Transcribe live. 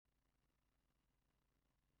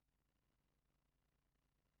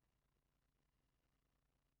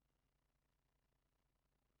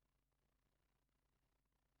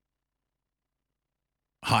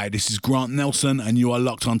Hi, this is Grant Nelson, and you are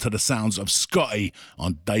locked onto the sounds of Scotte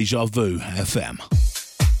on Deja Vu FM.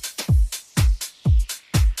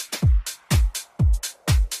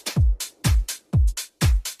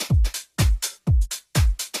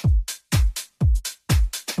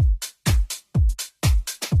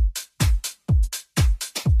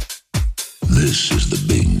 This is the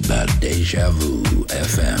Big Bad Deja Vu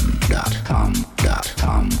FM.com.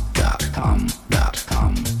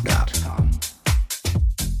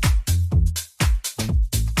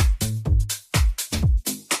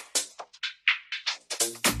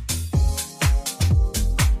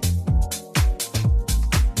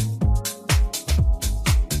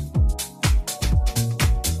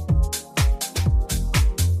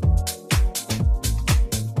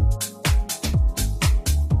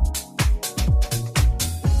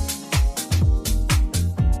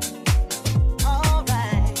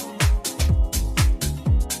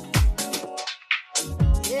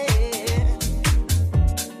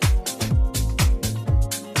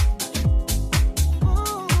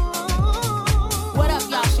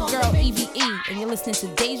 Listening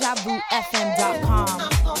to DejaVuFM.com.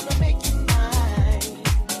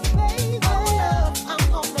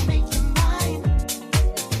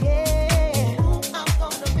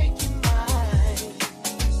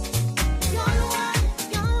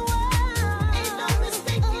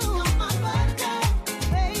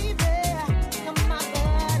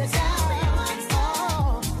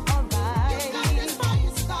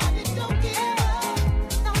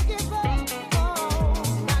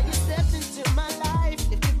 Now you stepped into my life,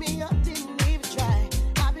 lifted me up, didn't even try.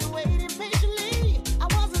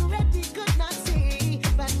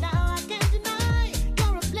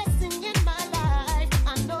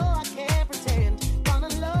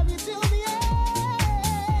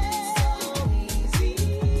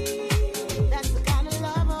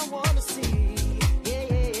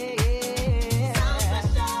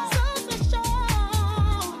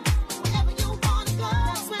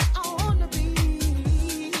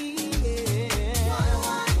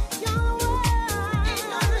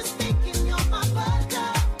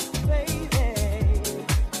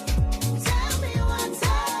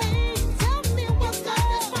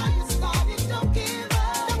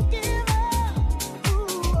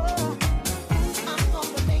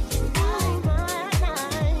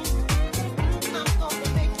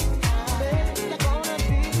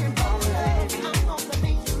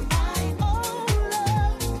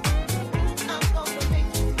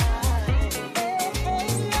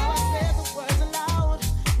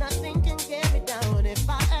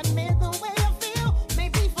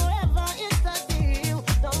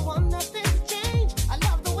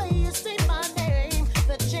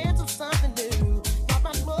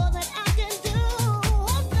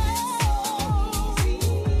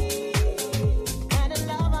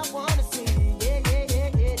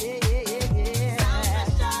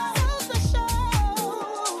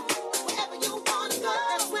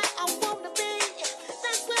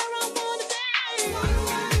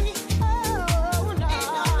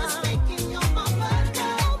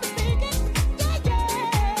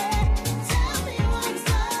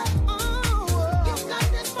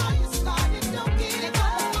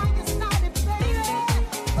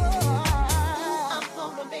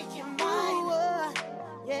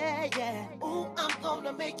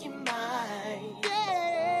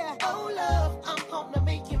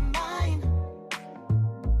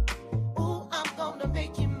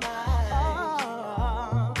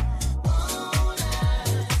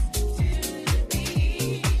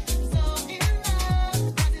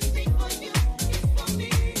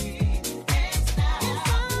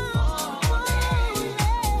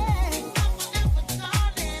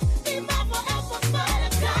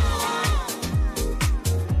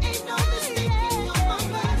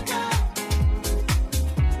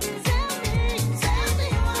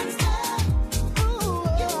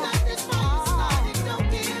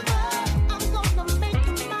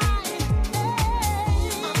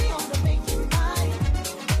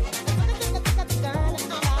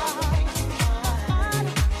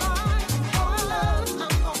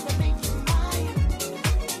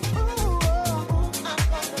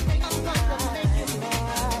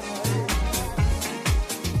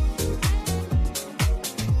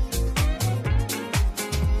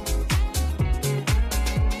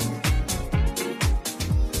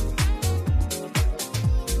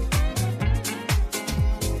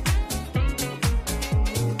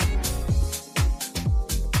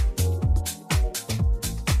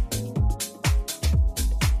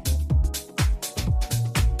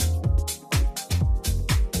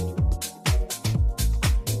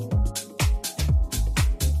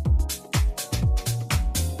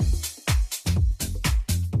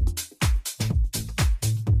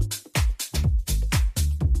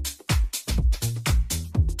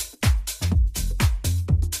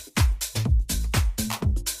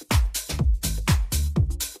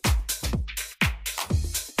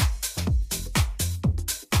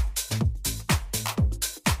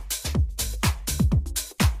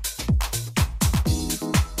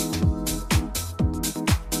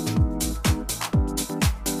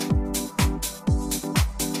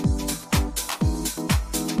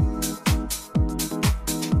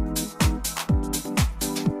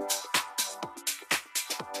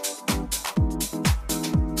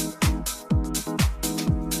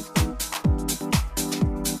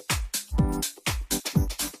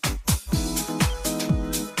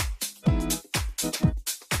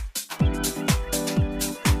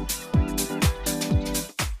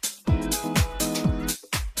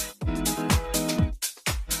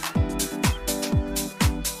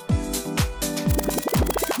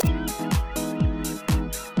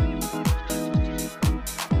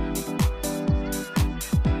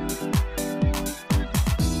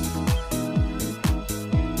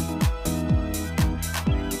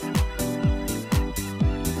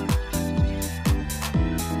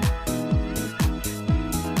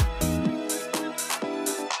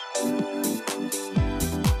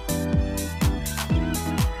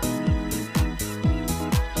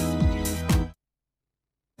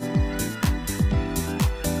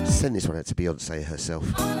 this one out to Beyonce herself.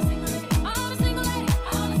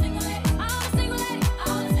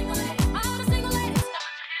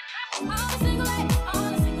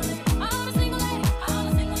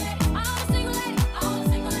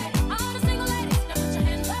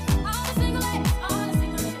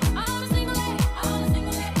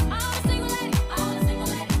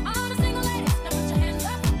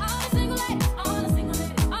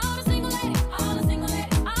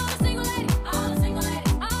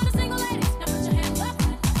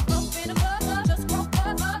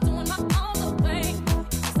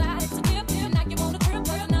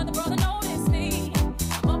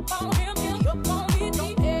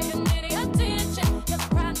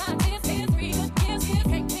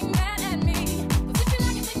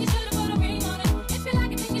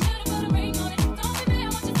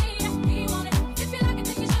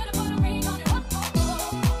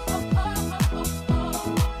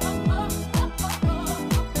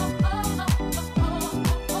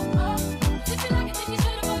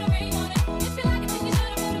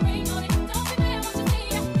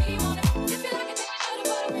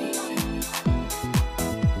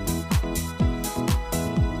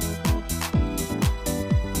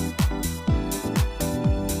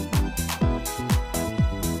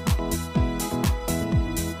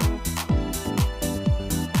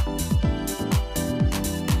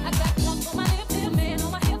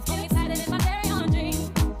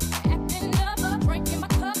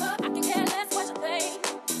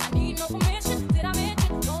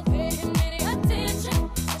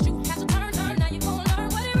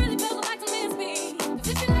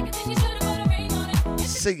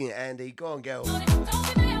 Sing it, Andy. Go on, girl.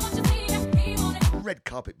 Red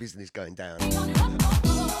carpet business going down. I'll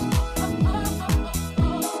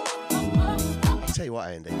tell you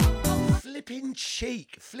what, Andy. Flipping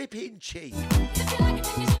cheek.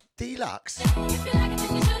 Deluxe. I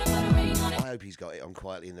hope he's got it on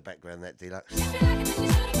quietly in the background, that Deluxe.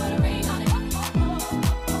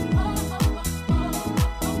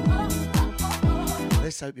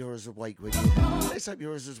 Let's hope you're as awake when you. Let's hope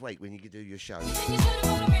you're as awake when you do your show.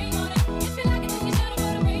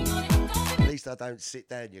 At least I don't sit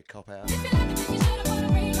down, you cop out.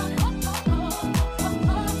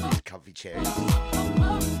 These comfy chairs. I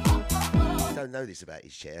don't know this about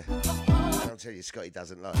his chair. I'll tell you, Scotty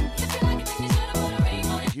doesn't like.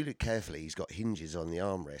 If you look carefully, he's got hinges on the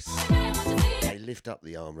armrests. They lift up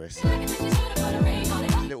the armrest.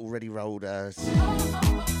 Little ready rolled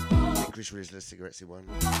licorice Rizzler cigarettes in one.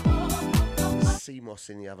 Sea moss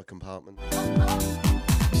in the other compartment.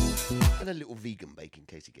 And a little vegan bake in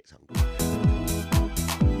case he gets hungry.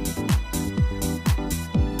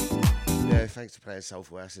 Yeah, thanks for playing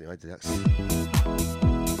Soulful House anyway, Deluxe.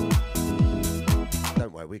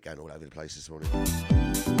 Don't worry, we're going all over the place this morning.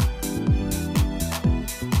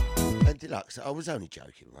 And Deluxe, I was only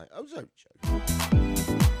joking, mate. I was only joking.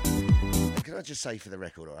 And can I just say for the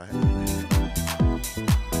record, alright?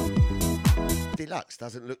 Deluxe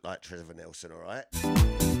doesn't look like Trevor Nelson, alright?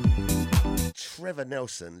 Trevor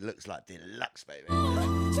Nelson looks like Deluxe, baby.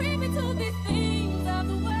 Treat me to these things of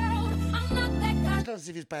the world. I'm not that guy. It's not as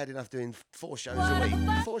if he's bad enough doing 4 shows a week.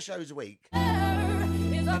 4 shows a week.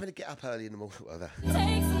 Having to get up early in the morning. Well,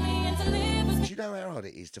 do you know how hard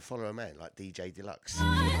it is to follow a man like DJ Deluxe?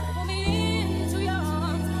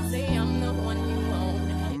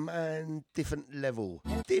 Man, different level.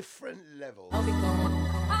 Different level.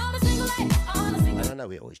 And I know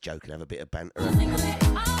we always joke and have a bit of banter.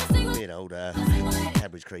 Me and old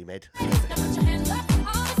Cadbury's cream head.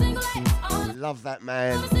 Love that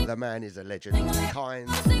man. The man is a legend. Kind,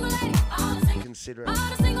 considerate.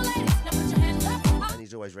 And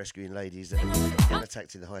he's always rescuing ladies that get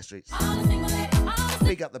attacked in the high streets.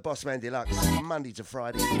 Big up the Boss Man Deluxe, Monday to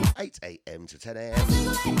Friday, 8 a.m. to 10 a.m.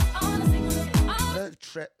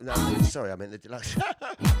 No, sorry, I meant the Deluxe.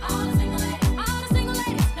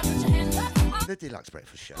 The Deluxe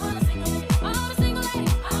Breakfast Show.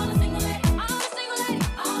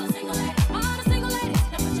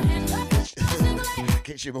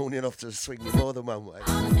 Gets your morning off to swing you more than one way.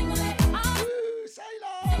 Woo, sailor!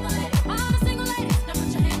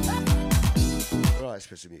 Right, let's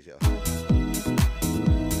put some music on.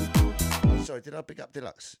 Oh, sorry, did I pick up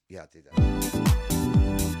Deluxe? Yeah, I did that.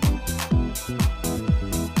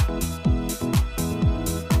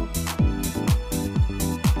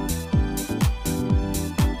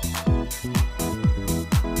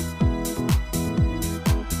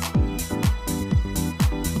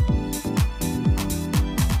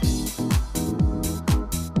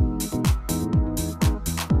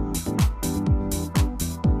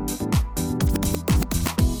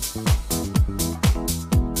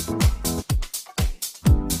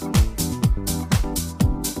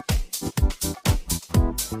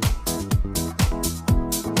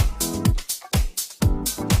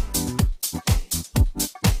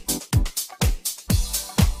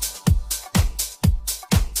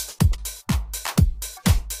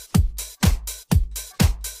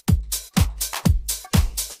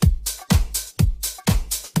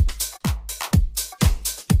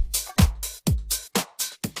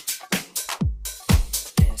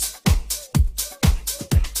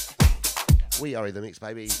 We are in the mix,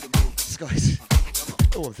 baby. Scotte.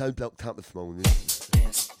 Oh, I'm so blocked up this morning.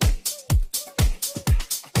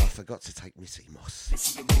 I forgot to take Missy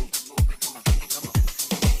Moss.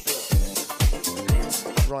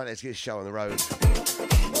 Right, let's get this show on the road.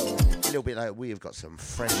 A little bit later, we have got some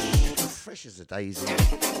fresh as a daisy,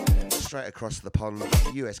 straight across the pond,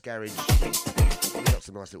 US Garage. We've got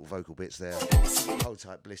some nice little vocal bits there. Hold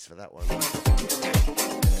tight, Bliss for that one.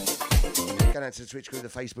 Going out to the Twitch crew, the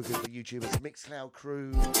Facebook and the YouTubers, the Mixcloud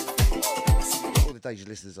crew, all the Deja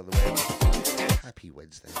listeners on the web. Happy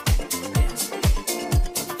Wednesday.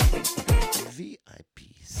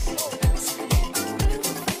 VIPs.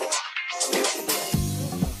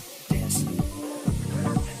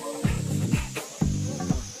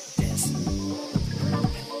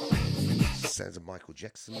 Sounds of Michael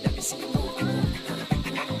Jackson.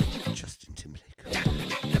 Justin Timberlake.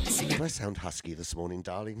 Do I sound husky this morning,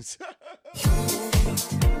 darlings?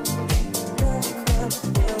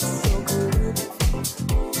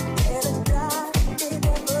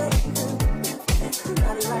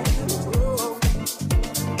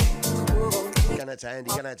 Going out to Andy,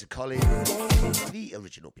 going out to Colin, the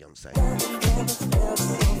original Beyonce.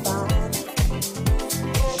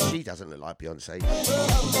 She doesn't look like Beyonce.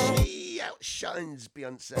 She outshines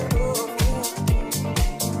Beyonce.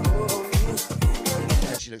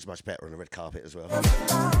 And she looks much better on the red carpet as well.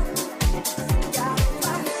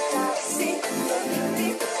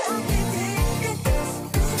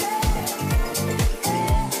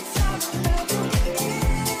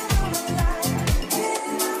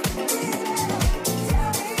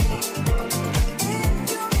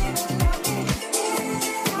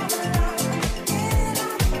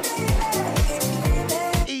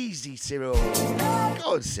 Cyril.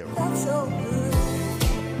 Go on, Cyril.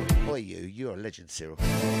 Boy, you're a legend, Cyril.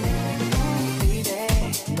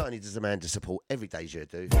 Not only does a man to support every Deja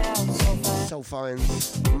do, soul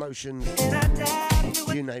finds, emotions,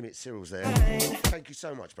 you name it, Cyril's there. Thank you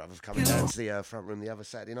so much, brother, for coming down to the front room the other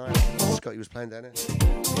Saturday night. Scotte was playing down there.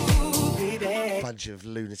 Bunch of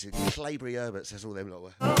lunatic Claybury Herberts, that's all them lot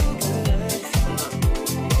were.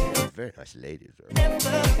 Very nice ladies.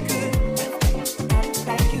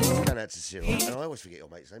 Going out to Cyril, and I always forget your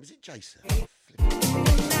mate's name. Is it Jason?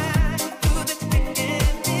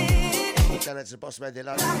 Going out to the boss man, they're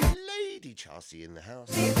like, Lady Chelsea in the house.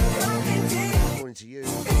 According to you,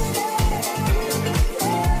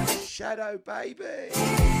 Shadow Baby.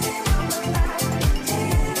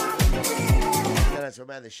 Going out to a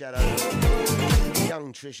man, the Shadow,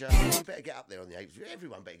 young Trisha. You better get up there on the 8th.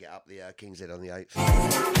 Everyone better get up the King's Head on the 8th.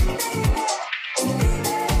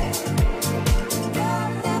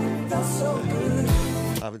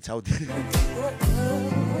 I haven't told you.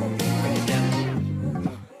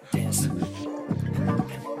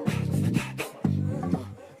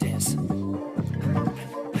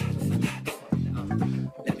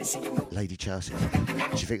 Lady Chelsea. Do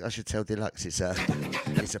you think I should tell Deluxe it's a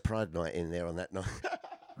pride night in there on that night?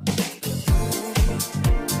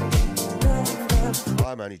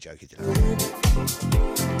 I'm only joking, Deluxe.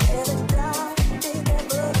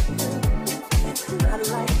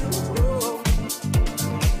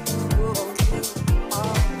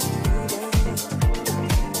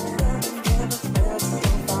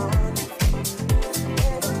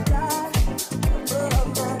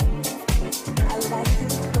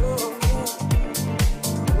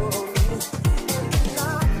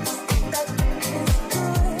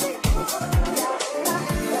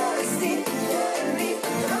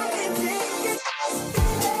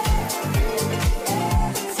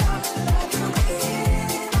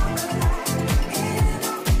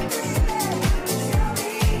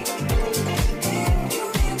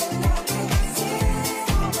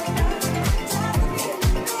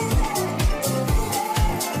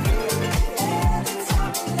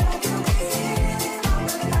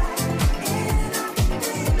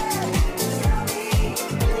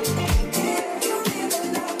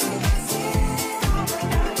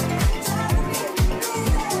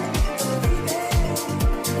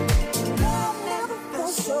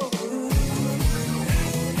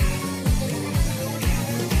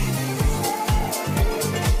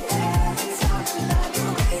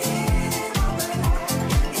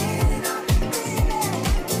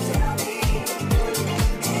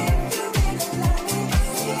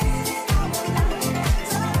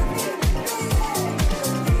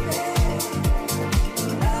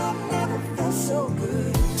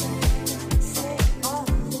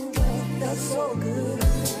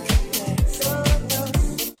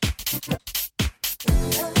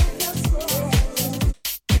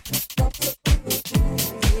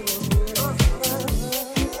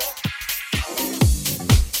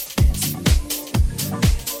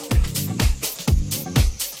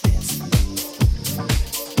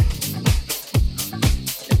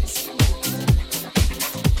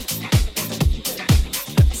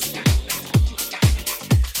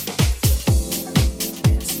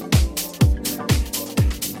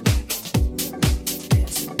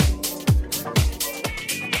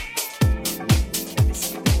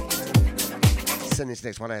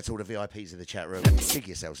 this next one out to all the VIPs in the chat room. Big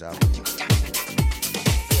yourselves up.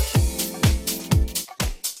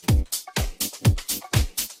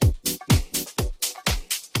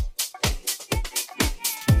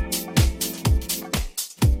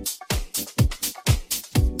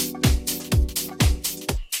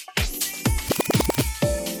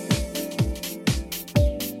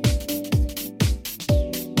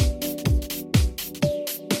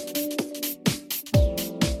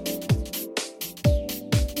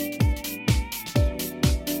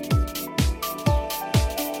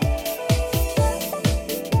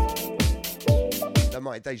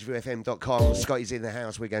 DejaVuFM.com. Scotty's in the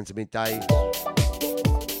house. We're going to midday.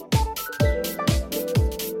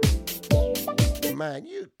 Man,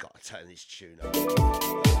 you got to turn this tune up.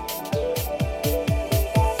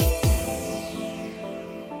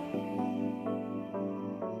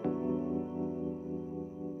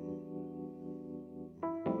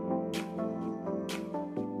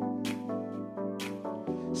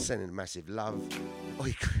 Sending massive love. Oh,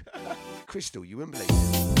 Crystal, you wouldn't believe it.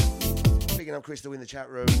 Picking up Crystal in the chat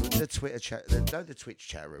room, the Twitter chat, the Twitch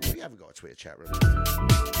chat room. We haven't got a Twitter chat room.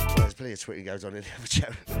 Well, there's plenty of Twitter goes on in the other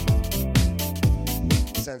chat room.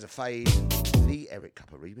 Sounds of Fade, the Eric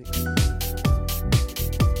Cupper remix.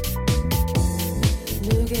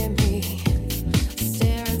 Look at me,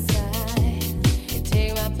 stare inside, you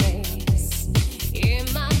take my place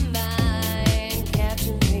in my mind,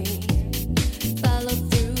 capture me, follow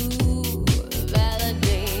through,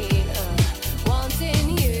 validate,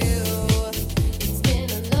 wanting you.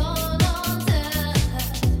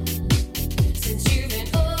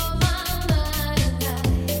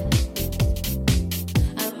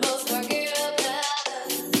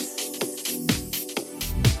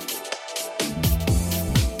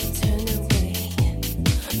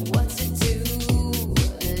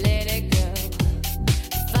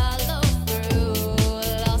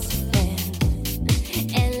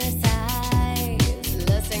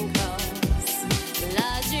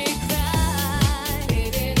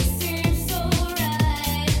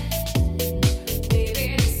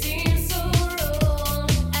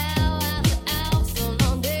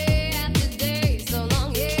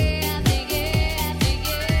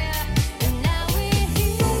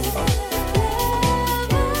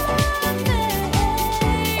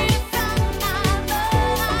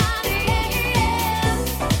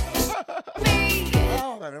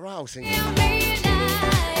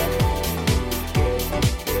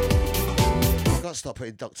 I've got to stop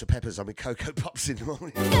putting Dr. Peppers on my Cocoa Pops in the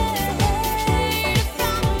morning.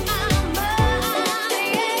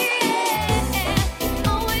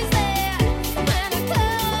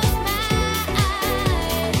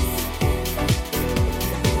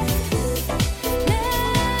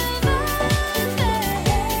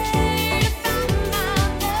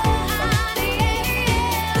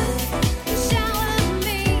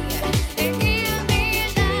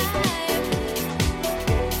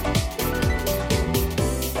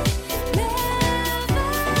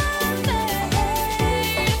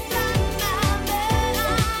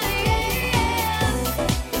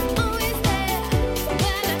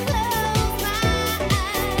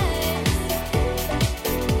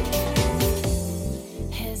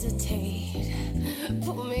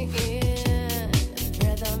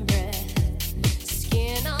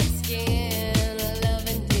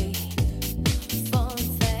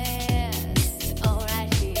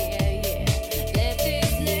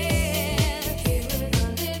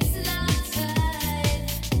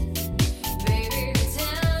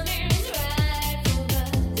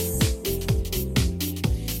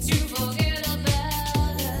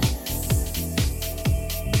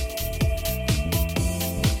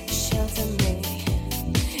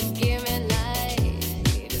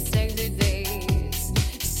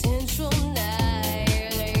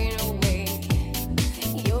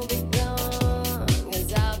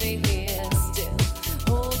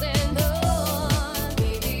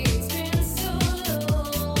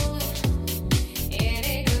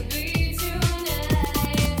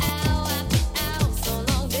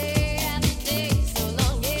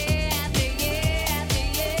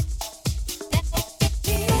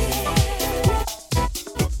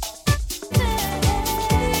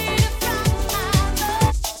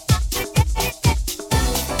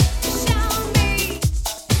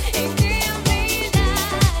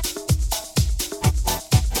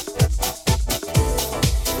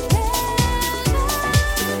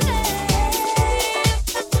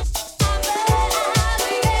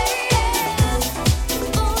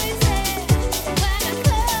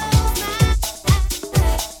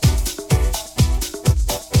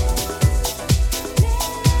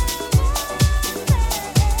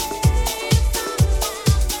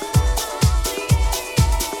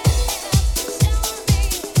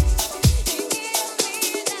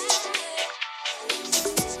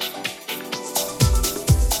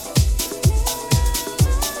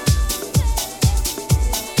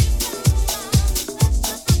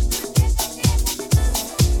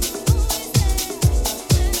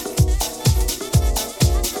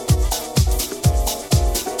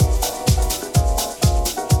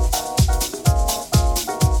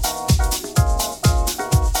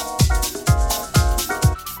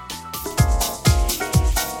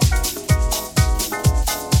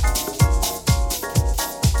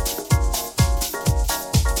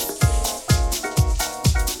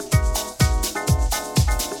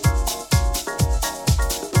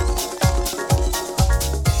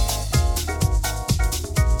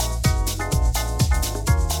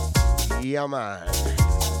 Yeah, man.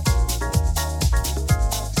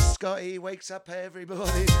 Scotty wakes up every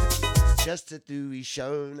morning just to do his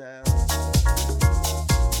show now.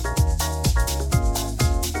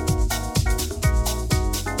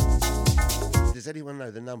 Does anyone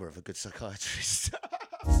know the number of a good psychiatrist?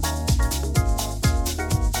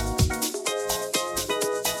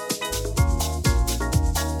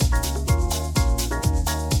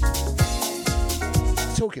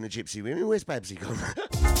 Talking to gypsy women, where's Babsy gone?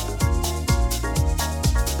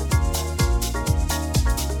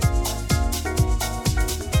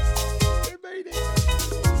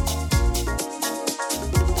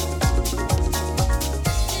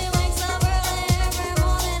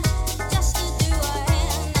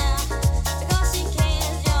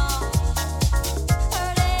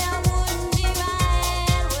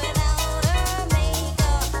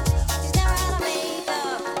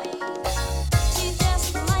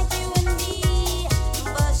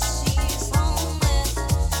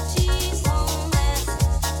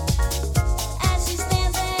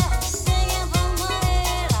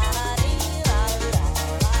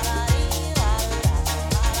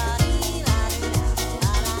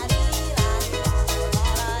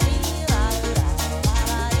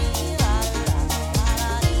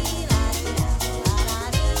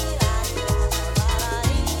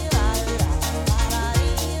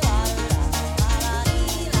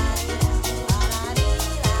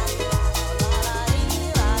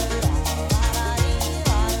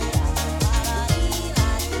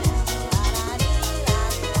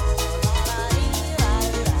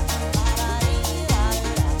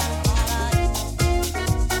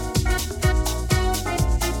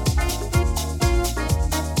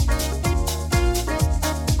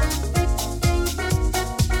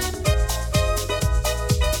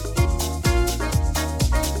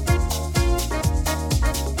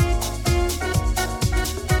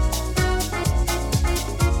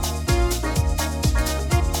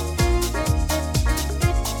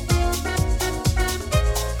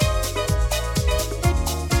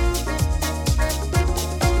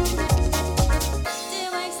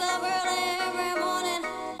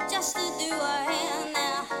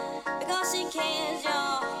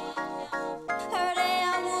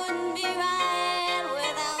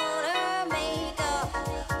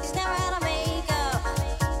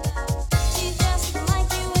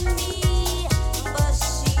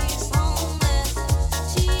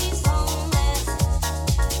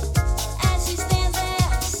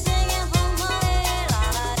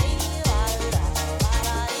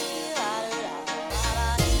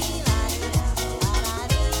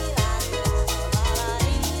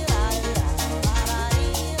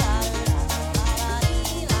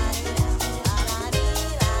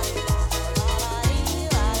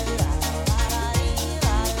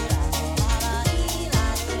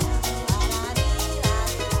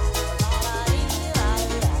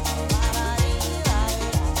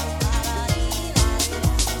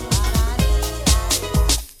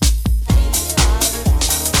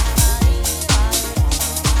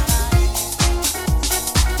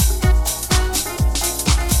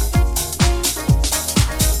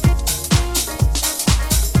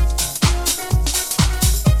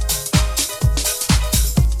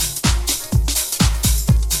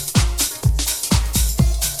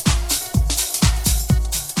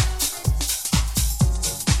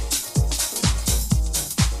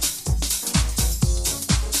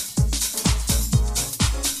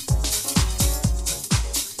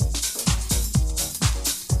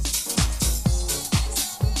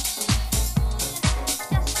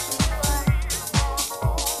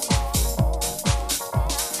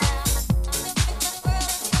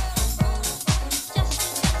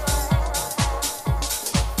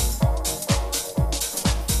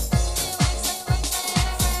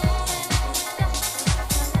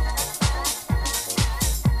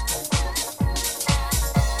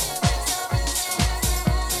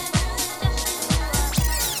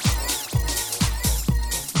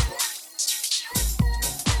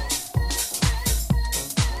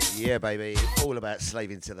 Yeah, baby, all about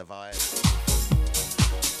slaving to the vibe.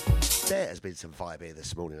 There has been some vibe here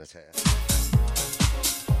this morning, I tell you.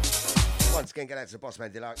 Once again, get out to the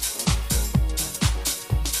Bossman Deluxe.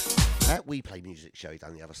 That We Play Music show he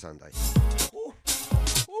done the other Sunday. Ooh.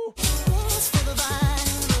 Ooh.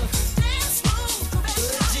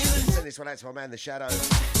 Send this one out to my man, The Shadow.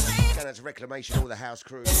 Going out to Reclamation, all the house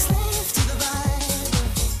crew.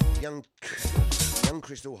 Young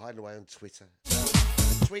Crystal hiding away on Twitter.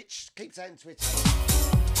 Twitch, keep saying Twitter.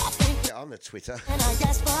 Yeah, I'm the Twitter. And I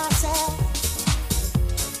ask myself,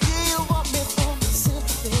 do you want me for my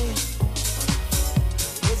sympathy?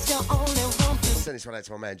 It's your only one to Send this one out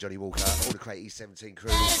to my man Johnny Walker, all the Crate E17 crew.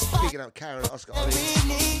 Picking up Karen, Oscar Ollie.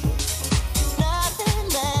 Nothing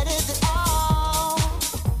matters at all.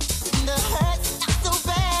 The hurt's not so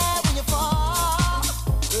bad when you fall.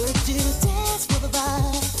 Would you dance for the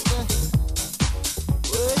vibe?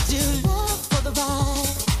 Would you love for the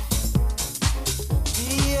vibe?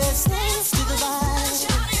 Be a slave to the vibe.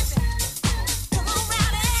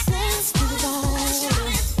 Slave to the vibe.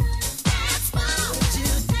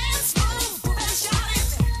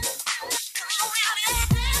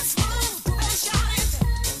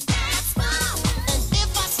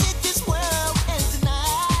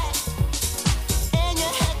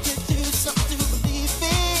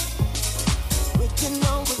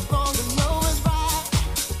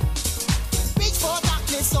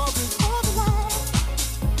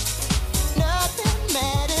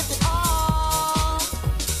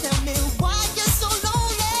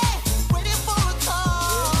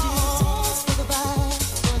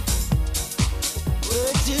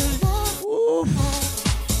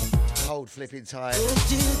 Flipping tight.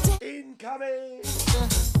 Incoming.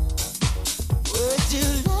 Would you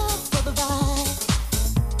love for the vibe?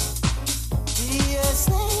 Be a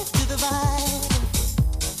slave to the vibe.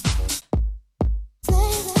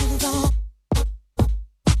 Slave to the vibe.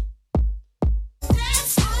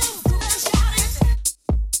 Dance move, shout it.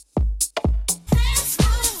 Dance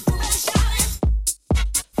move, shout it. Dance move, shout it.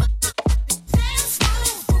 Dance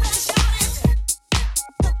move, shout it.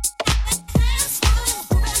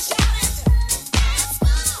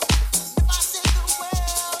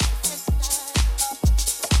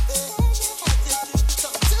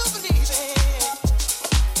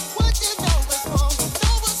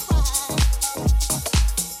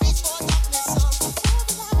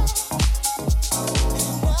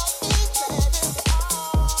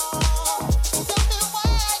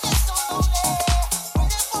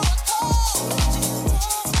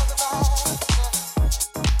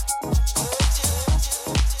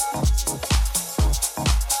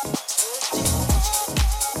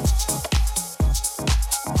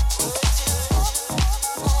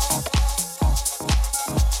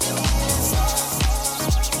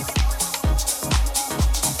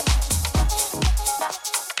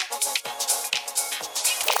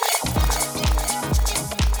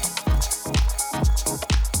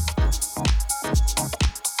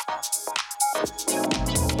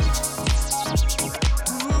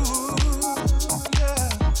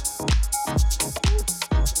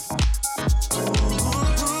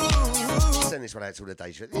 All the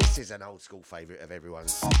days. This is an old school favourite of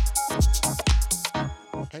everyone's.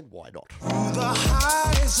 And why not? Through the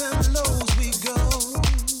highs and lows we go.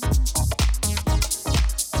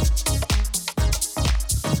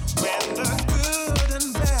 When the good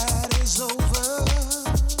and bad is over.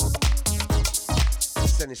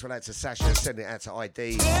 Send this one out to Sasha, send it out to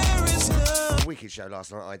ID. There is none. Wicked show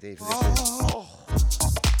last night, ID, for listening. Oh.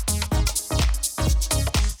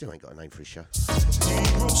 Still ain't got a name for his show.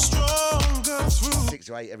 6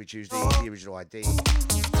 to 8 every Tuesday, the original ID.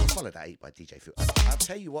 Followed at 8 by DJ Phil. I'll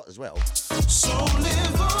tell you what as well. So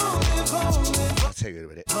live on, live on, live on. I'll tell you in a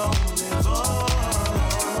minute. Live on.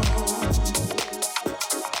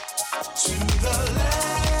 To the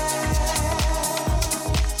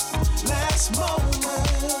last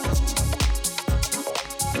moment.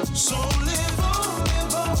 So live on,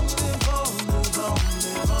 live on, live on, live on,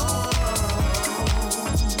 live on.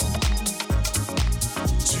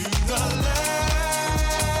 To the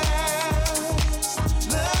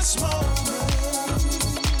last moment.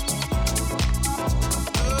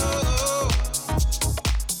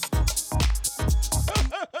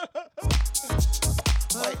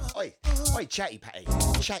 Oi, Chatty Patty.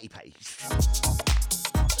 Chatty Patty.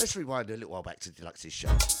 Let's rewind a little while back to Deluxe's show.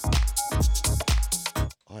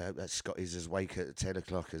 I hope that Scott is as awake at 10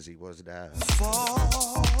 o'clock as he was now. Awake,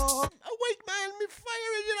 man, me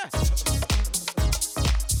firing, you know.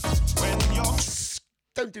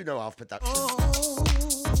 Don't do no half production.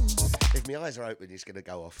 If my eyes are open, it's going to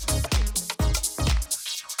go off.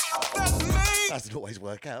 Doesn't always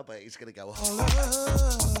work out, but it's going to go off.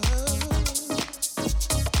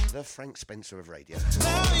 The Frank Spencer of radio.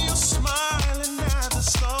 Now you're smiling at the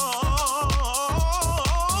stars.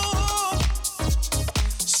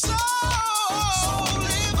 So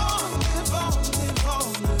live on, live on, live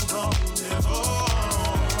on, live on, live on.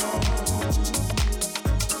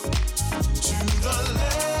 To the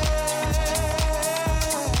last.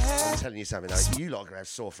 I'm telling you something though, you lot are going to have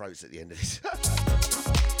sore throats at the end of this.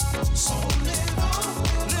 So live on,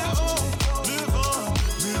 live on, live on,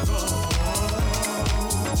 live on.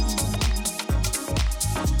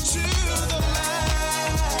 To the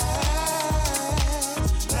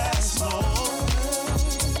last moment.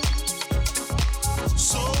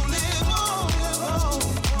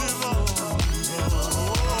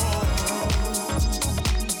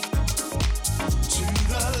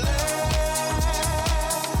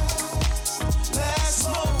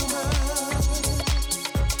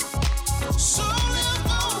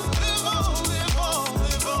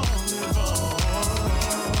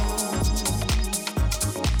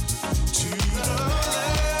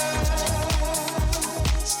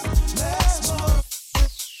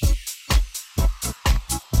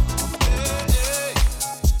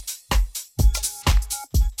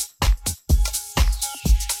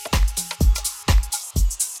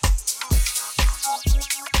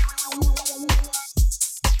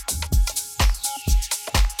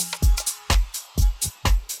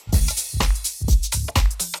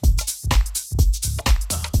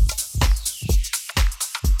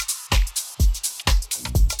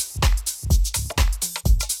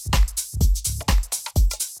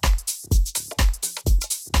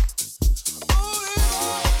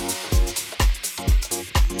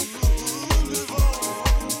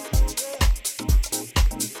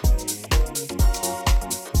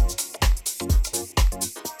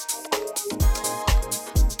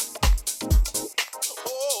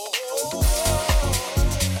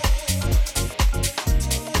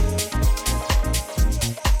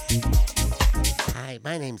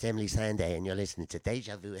 name's Emily Sanday, and you're listening to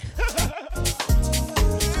Deja Vu.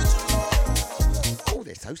 Oh,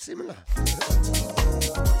 they're so similar.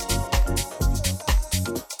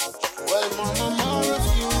 Well, mama, more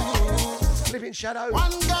of you. Flipping Shadow.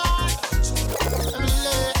 One God,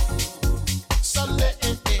 Emily, Sunday,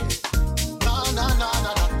 no, no, no,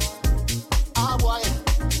 no, no. Ah, boy,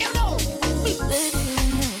 you know.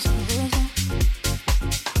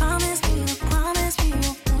 Promise me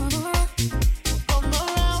you'll come around.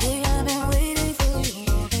 Say I've been waiting for you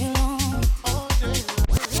all day long.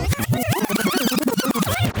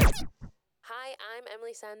 Hi, I'm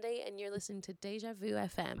Emily Sanday, and you're listening to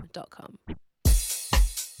DejaVuFM.com.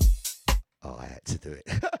 Oh, I had to do it.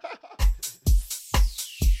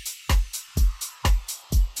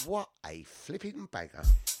 What a flipping banger.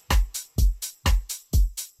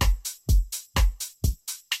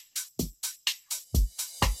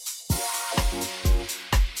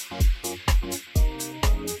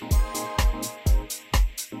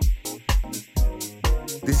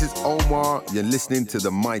 This is Omar. You're listening to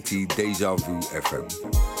the mighty Deja Vu FM.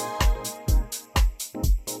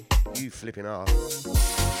 You flipping off.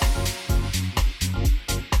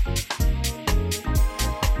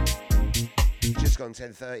 Just gone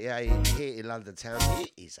 10:38 here in London town.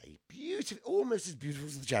 It is a beautiful, almost as beautiful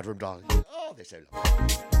as the Jadram Dark. Oh, they're so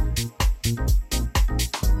lovely.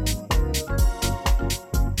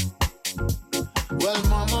 Well,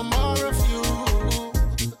 mama, more of you.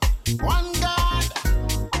 One God,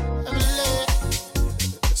 Emily,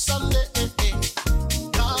 Sunday,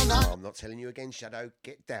 no, no. Oh, I'm not telling you again, Shadow.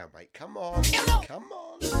 Get down, mate. Come on. Come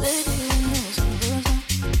on.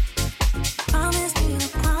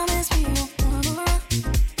 Promise me you'll come around.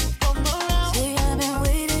 Say I've been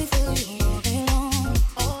waiting for you all day long.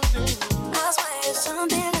 I swear it's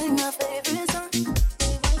something like my favorite song.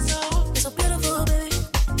 It's so beautiful, baby.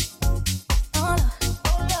 Oh,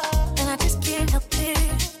 no. And I just can't help it.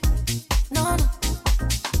 No, no.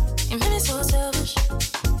 You made me so selfish.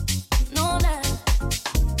 No lie.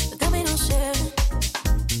 But there'll be no sharing.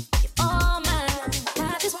 You're all mine. I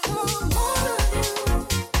just want more of you.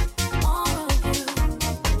 More of you.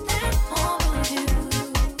 And more of you.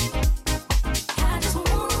 I just want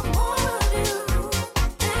more of you.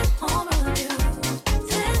 And more of you.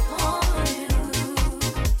 And more of you.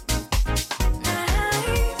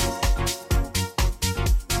 Nice.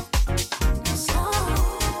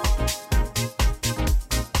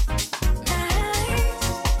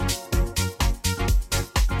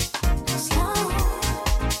 So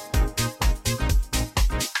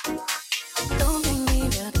don't bring me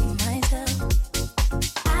back to myself.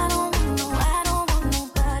 I don't want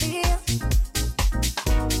nobody else.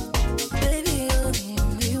 Baby, you're the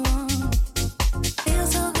only one.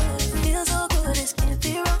 Feels so good, this can't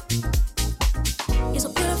be wrong. You're so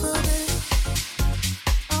beautiful, baby.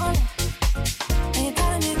 Oh yeah, and you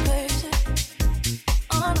got me crazy.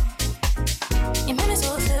 Oh no, you made me so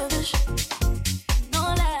selfish. No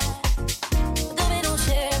lie, but there'll be no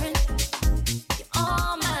sharing. You're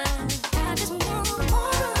all mine. I just want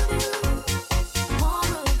more of you,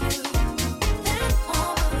 more of you, and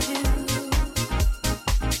more of you.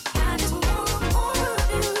 I just want more of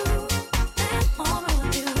you, and more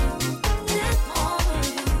of you, and more of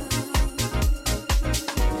you.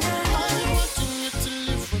 I want you to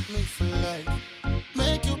live with me for life.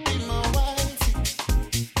 Make you be my wifey.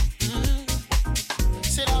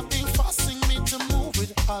 Said I've been forcing me to move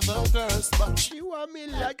with other girls, but You want me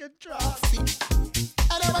like a trophy.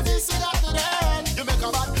 I never did say that to them. You make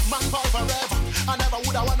a bad man fall forever. I never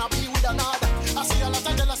woulda wanna be with another. I see a lot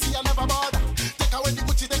of jealousy, I never bother. Take away the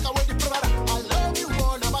Gucci, take away the Prada. I love you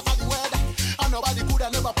more, no matter the weather. And nobody coulda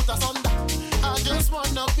never put us under. I just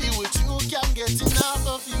wanna be with you, can't get enough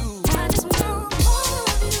of you. I just want more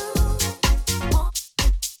of you, more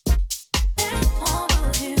and more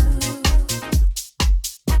of you.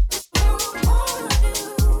 More of you,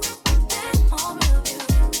 and more of you,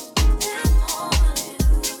 and more of you.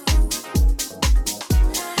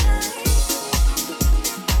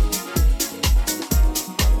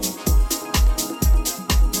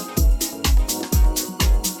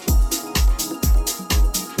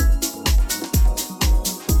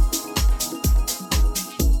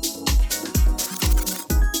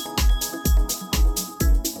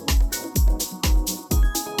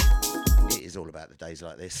 It is all about the days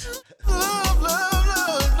like this. Love, love,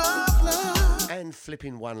 love, love, love. And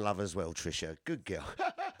flipping one love as well, Trisha. Good girl.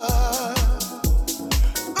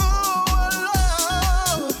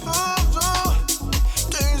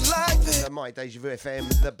 Things like this. My Deja Vu FM,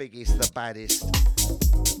 the biggest, the baddest.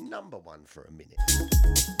 Number one for a minute.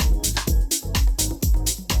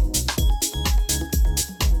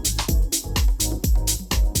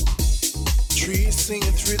 trees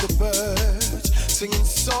singing through the birds, singing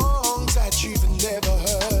songs that you've never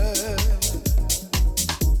heard.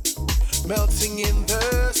 Melting in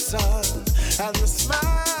the sun, and the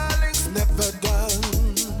smiling's never done.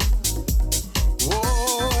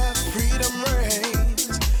 Oh, freedom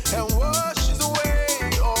reigns and washes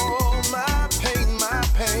away all my pain.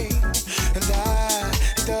 And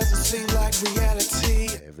it doesn't seem like reality,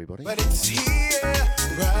 everybody, but it's here,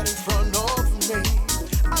 right in front of me.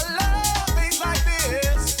 I love things like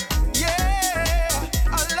this, yeah.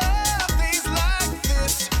 I love things like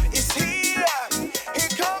this. It's here,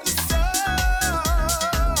 here comes the sun.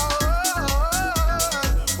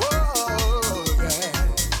 Whoa,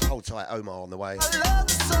 yeah. Hold tight, Omar on the way. I love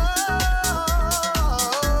the sun.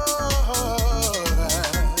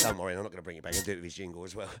 Don't worry, I'm not going to bring it back and do it with his jingle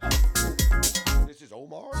as well. This is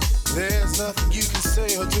Omar. There's nothing you can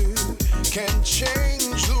say or do can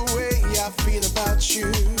change the way I feel about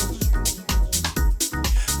you.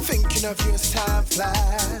 Thinking of you as time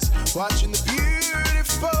flies, watching the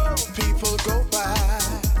beautiful people go by.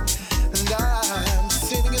 And I'm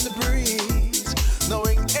sitting in the breeze,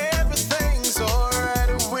 knowing everything's alright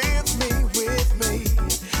with me.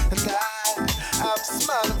 And I'm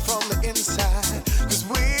smiling from the inside, 'cause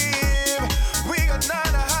we got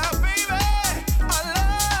 9.5, baby. I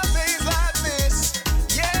love things like this,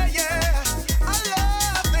 yeah. I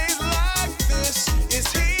love things like this.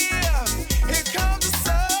 It's here, here comes the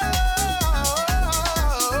sun,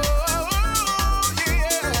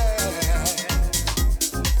 yeah.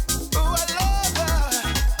 Oh, I love her.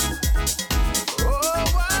 Oh,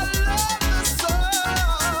 I love the sun,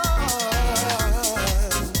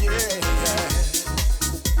 yeah.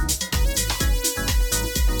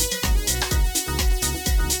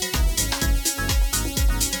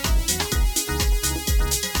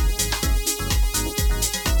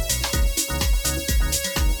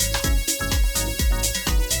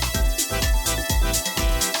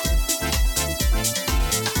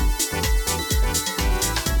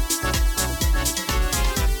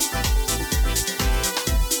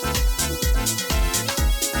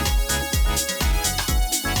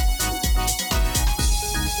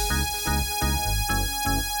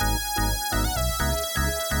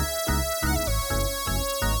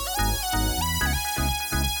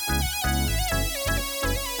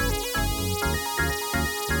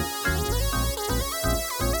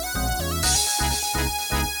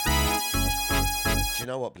 Do you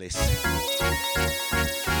know what, Bliss?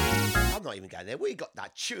 I'm not even going there. We got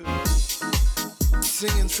that tune.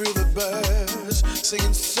 Singing through the birds,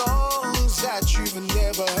 singing songs that you've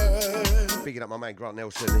never heard. Picking up my man Grant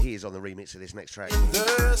Nelson. He is on the remix of this next track.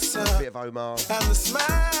 The sun Bit of Omar. and the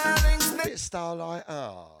smiling Bit of Starlight.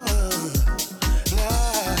 Oh.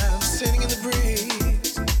 I'm sitting in the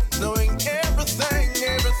breeze, knowing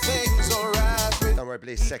everything's alright with Don't worry,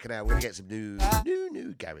 Bliss. Second hour, we're going to get some new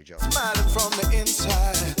garage on. smiling from the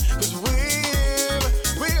inside, 'cause we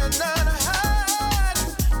got 9.5.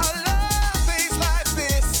 I love things like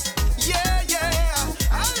this, yeah.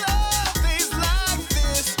 I love things like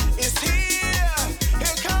this. It's here,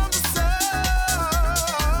 here comes the sun.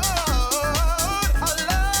 I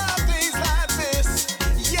love things like this,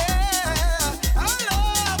 yeah. I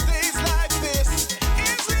love things like this.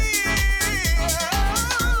 It's here, I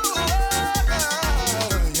love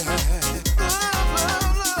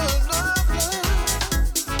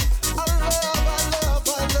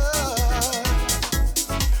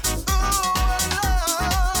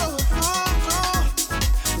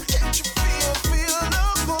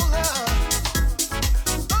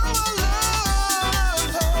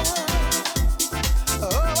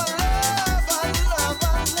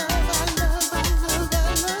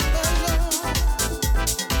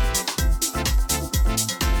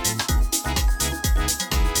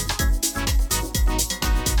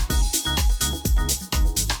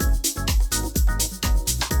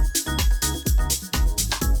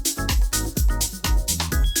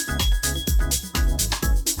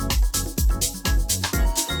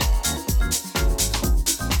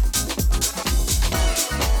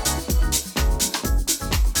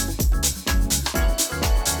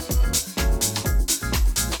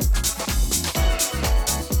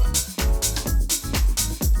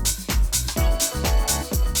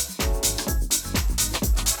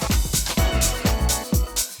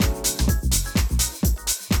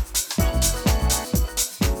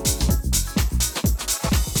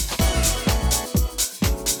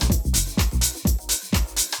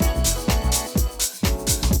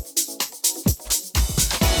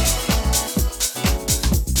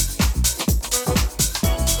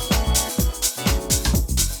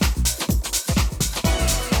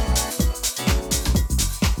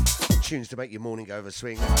tunes to make your morning go over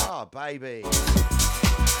swing. Ah, baby.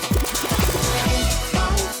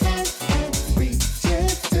 Reach it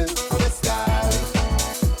to the sky.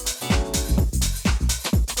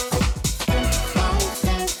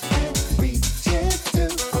 Reach it to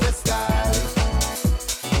the sky.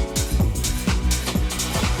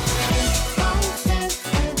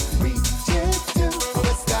 Reach it to the sky. Reach it to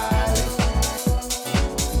the sky.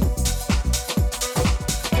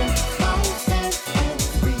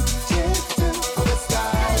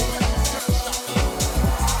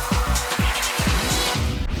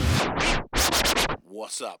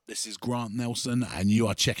 What's up? This is Grant Nelson, and you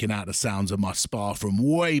are checking out the sounds of my spa from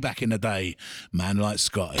way back in the day, man like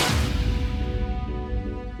Scotte.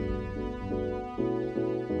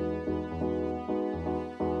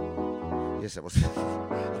 Yes, that was. I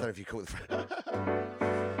don't know if you caught the.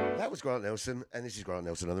 That was Grant Nelson, and this is Grant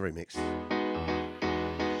Nelson on the remix.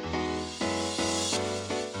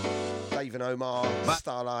 Dave and Omar,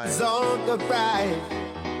 Starlight. It's on the right.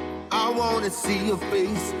 I wanna see your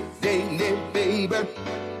face daily, baby.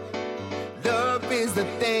 Love is the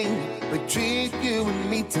thing between you and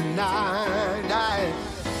me tonight.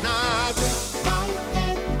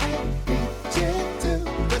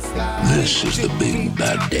 This is the Big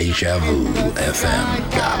Bad Deja Vu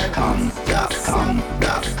FM.com.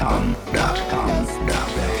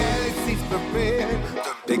 Galaxy's prepared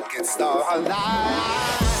to pick its star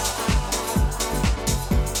alive.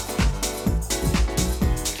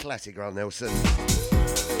 Classic Grant Nelson.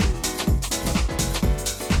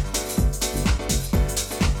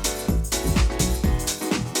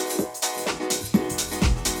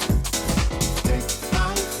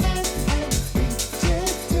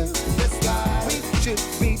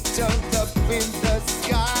 Jumped up in the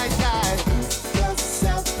sky.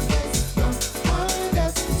 Yourself is the one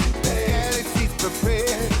that's today. Galaxy's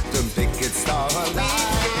prepared to pick its star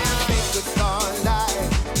alive. Pick the star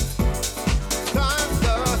alive. Climb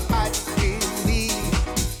the heights we need.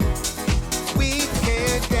 We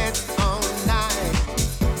can dance all night.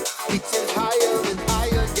 Reaching higher and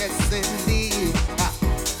higher, yes indeed.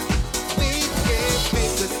 We can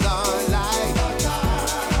pick the star alive.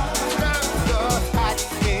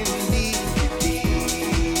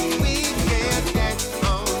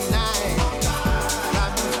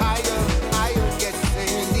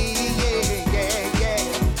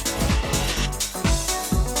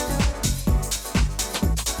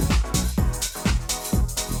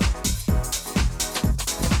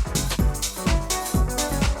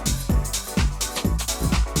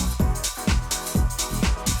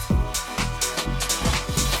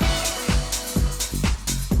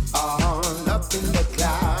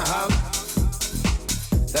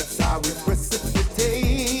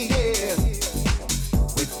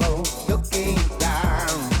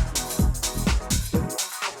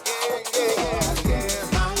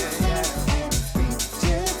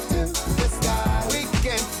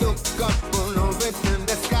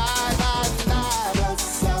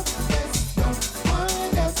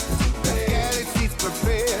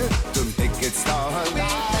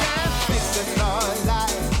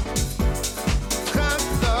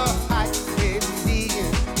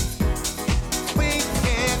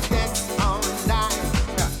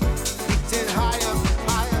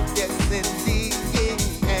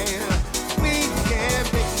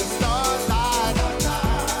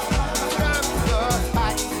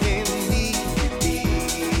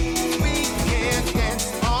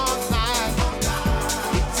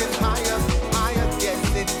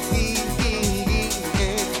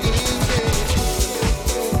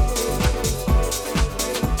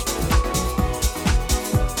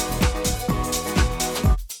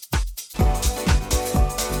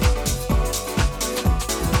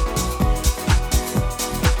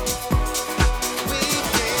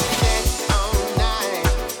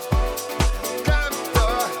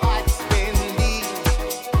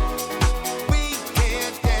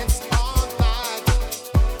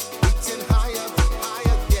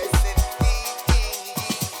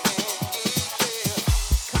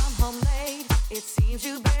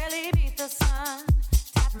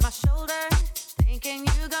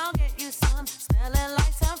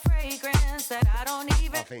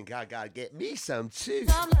 I gotta get me some too.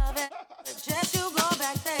 Some love it. Just you go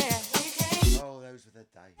back there. Oh, those were the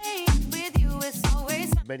days. With you, it's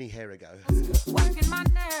always many hair ago. Working my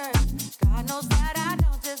nerves. God knows that I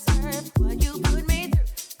don't deserve what you put me through.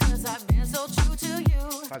 Cause I've been so true to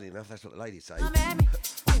you. Funny enough, that's what the ladies say. Come at me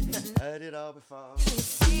with the Heard it all before.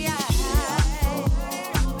 see, all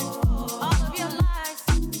of your lies,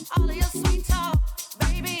 all of your sweet talk.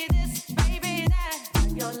 Baby this, baby that.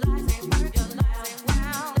 Your lies ain't worth, your lies ain't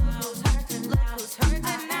now. Look who's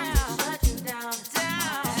hurting now.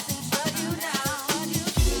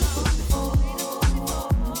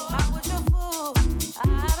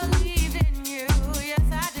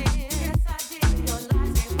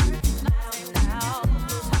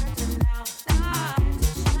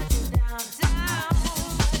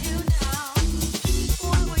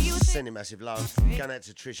 Sending massive love. Going out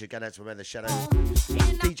to Trisha, going out to Amanda Shadow.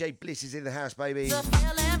 DJ Bliss is in the house, baby.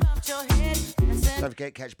 Don't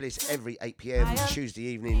forget, catch Bliss every 8 p.m. Tuesday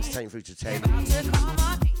evenings, taking through to 10. Man.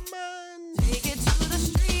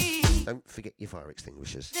 Don't forget your fire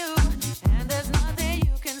extinguishers.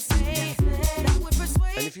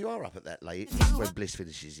 And if you are up at that late, when Bliss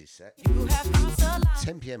finishes his set,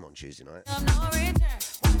 10 p.m. on Tuesday night,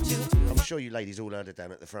 I'm sure you ladies all heard her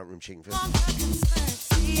down at the front room Chingford.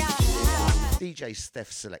 DJ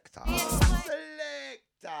Steph Selector. You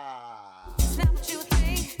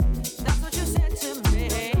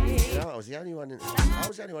know, I was the only one in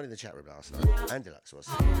the chat room last night, and Deluxe was.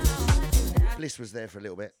 Bliss was there for a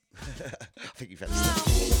little bit. I think he fell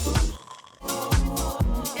asleep.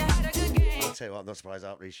 I'll tell you what, I'm not surprised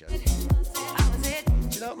after his show. Do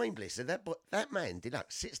you know what I mean, Bliss? That man,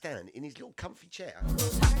 Deluxe, sits down in his little comfy chair.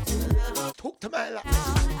 Talk to man like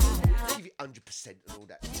that. Give you 100% and all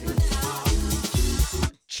that.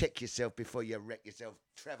 Check yourself before you wreck yourself,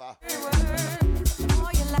 Trevor.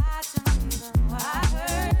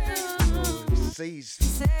 C's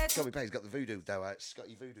got me paid. He's got the voodoo dough out.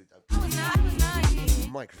 Scotty voodoo dough.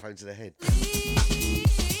 Microphone to the head.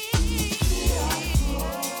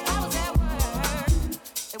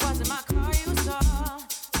 It wasn't my car you saw,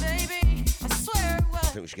 baby. I swear it was. I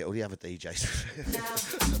think we should get all the other DJs.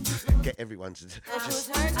 Get everyone to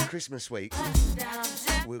just Christmas week.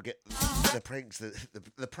 We'll get the pranks.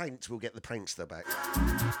 The pranks. We'll get the prankster back.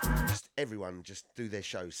 Just everyone just do their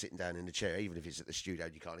show sitting down in the chair, even if it's at the studio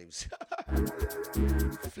and you can't even.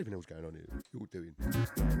 Flipping hell's going on here. You're doing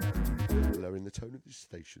lowering the tone of this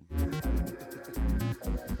station.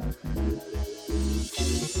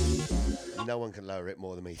 No one can lower it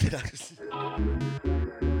more than me.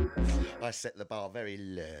 I set the bar very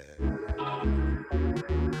low.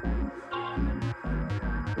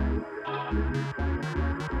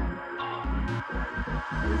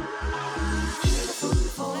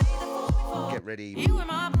 Get ready,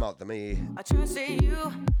 Mark the Me. I trusted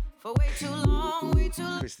you for way too long,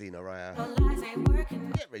 Christina Raya.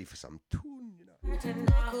 Get ready for some tune, you know.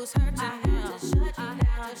 Who's hurting now?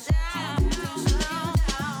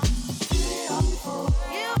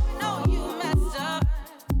 You know you messed up.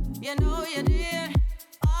 You know you did.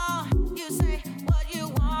 Oh, you say what you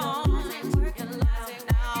want.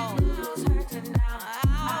 Now. Who's hurting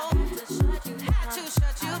now? Had to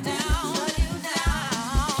shut you down.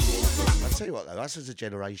 I'll tell you what though, us as a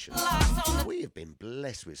generation, we have been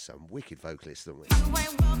blessed with some wicked vocalists, haven't we? You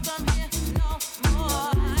ain't welcome here no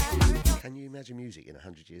more. Can you imagine music in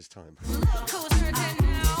 100 years' time? Look who's hurting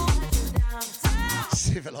now.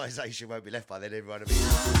 Civilization won't be left by then, everyone will be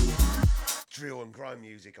drill and grime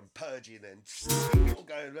music and purging and all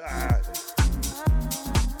going,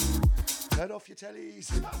 turn off your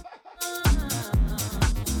tellies.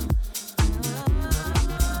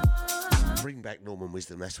 Bring back Norman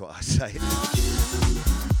Wisdom, that's what I say.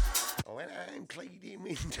 When I'm cleaning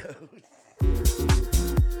windows.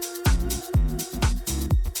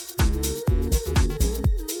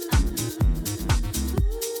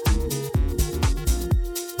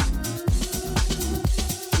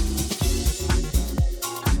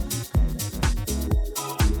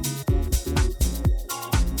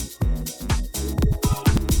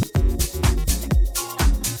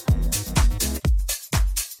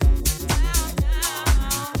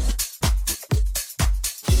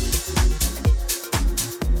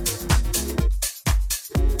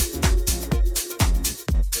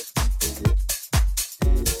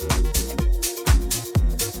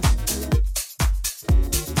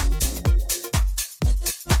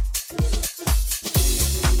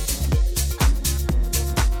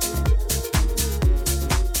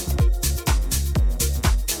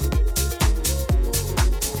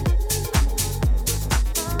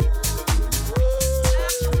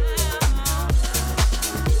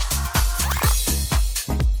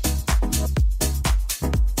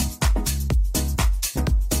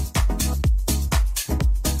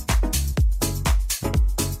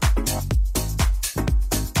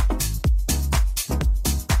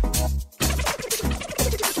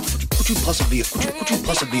 Could you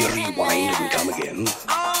possibly rewind and come again?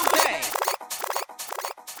 Okay.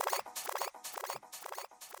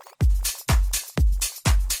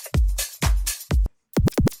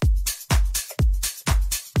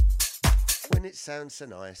 When it sounds so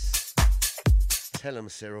nice, tell them,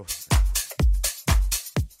 Cyril.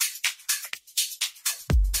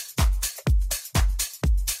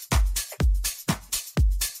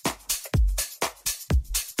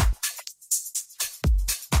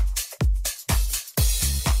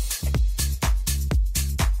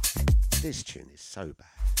 This tune is so bad.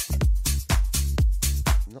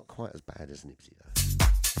 Not quite as bad as Nipsey though.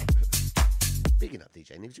 Bigging up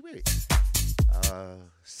DJ Nipsey, where is it?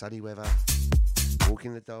 Sunny weather,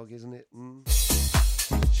 walking the dog, isn't it?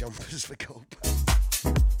 Jumpers for gold.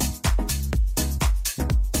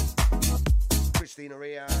 Christina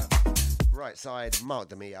Ria, right side, Mark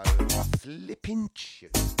DeMio, flipping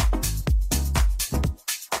tune.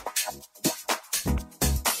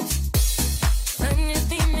 When you're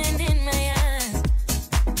beaming in my eyes,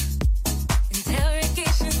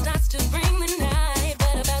 interrogation starts to bring the night.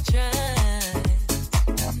 What about trust?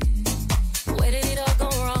 Where did it all go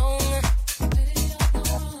wrong?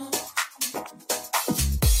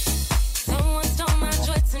 Someone stole my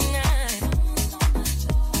joy tonight.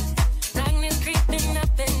 Darkness creeping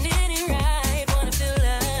up and it ain't right. Wanna feel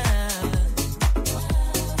love,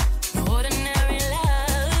 no ordinary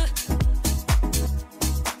love.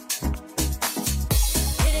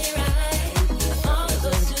 Hit it right, the phone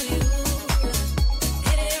goes to you.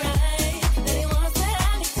 Hit it right, that he wants that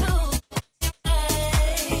I need to.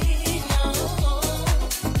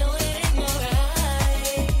 No, it ain't no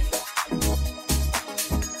right.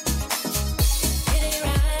 Hit it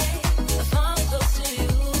right, the phone goes to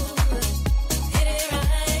you. Hit it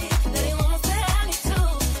right, that he wants that I need to.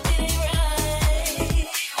 Hit it right,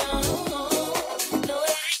 no,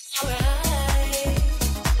 it ain't no right.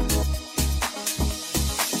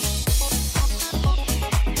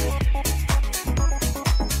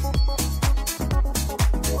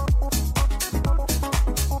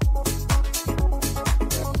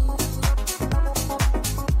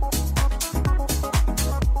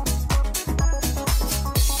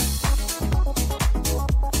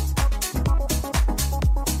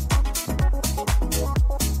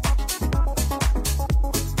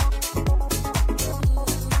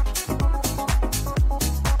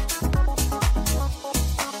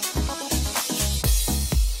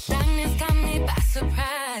 Darkness got me by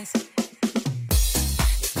surprise.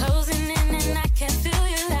 You're closing in and I can't feel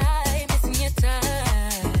your light. Missing your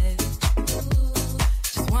touch.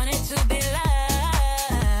 Just wanted to be loved.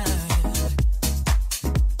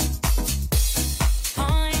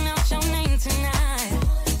 Calling out your name tonight.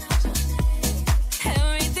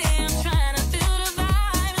 Every day I'm trying to feel the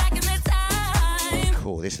vibe like in the time.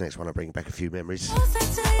 Cool, this next one I bring back a few memories. Closer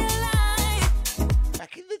to your light.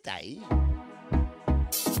 Back in the day,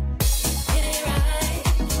 Hit it right,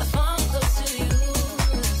 the phone goes to you.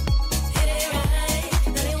 Hit it right,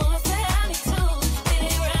 that he wants that I need to. Hit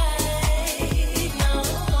it right,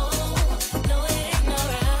 no, it ain't no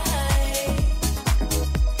right.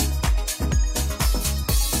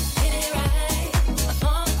 Hit it right, the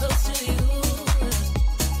phone goes to you.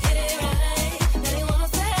 Hit it right, that he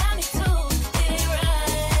wants that I need to. Hit it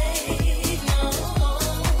right,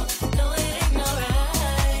 no, it ain't no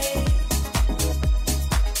right.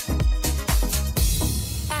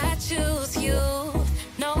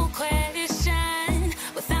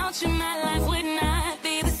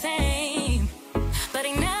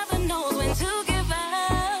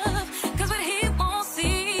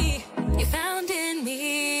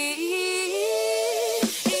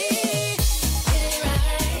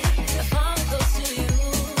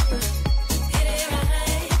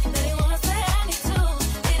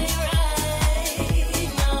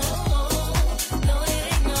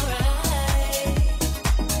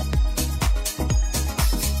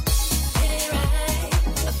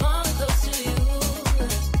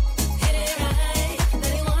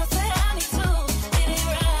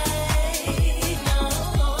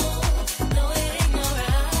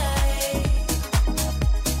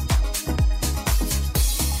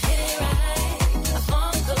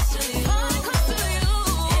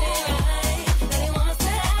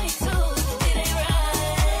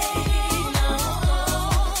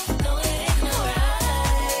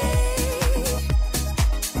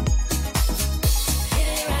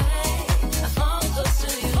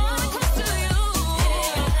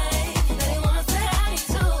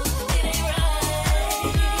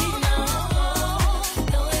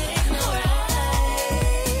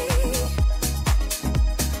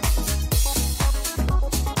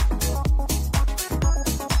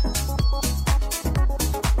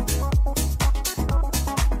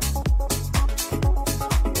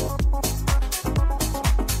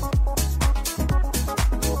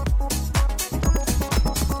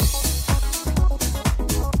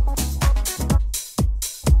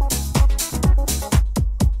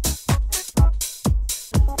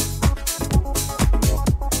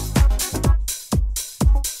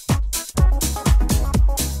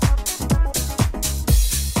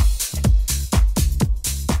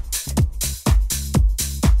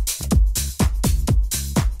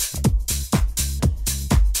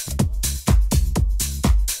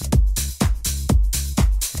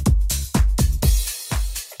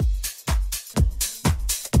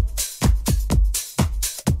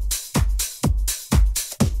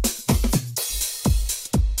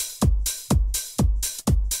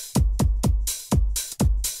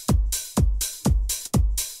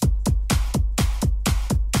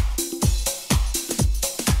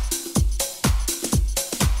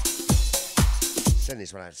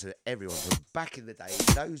 this one out to everyone from back in the day.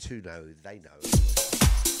 Those who know, they know.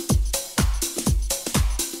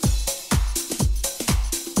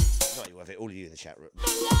 Not you worth it, all of you in the chat room.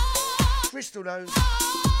 Crystal knows.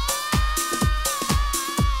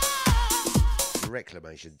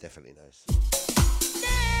 Reclamation definitely knows.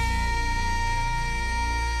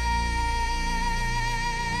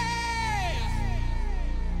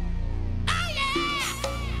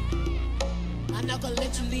 I'm not gonna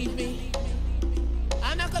let you leave me.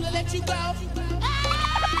 I'm not gonna let you go.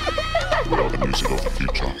 We are the music of the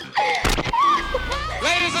future.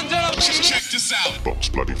 Ladies and gentlemen, Check this out. Box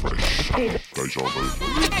Bloody Fresh. Deja Vu.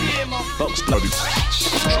 Box Bloody Fresh.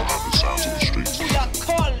 The sounds of the streets. we are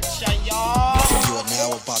culture, y'all. You are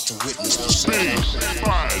now about to witness the Big,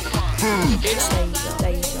 bad, boom. It's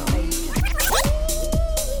Deja.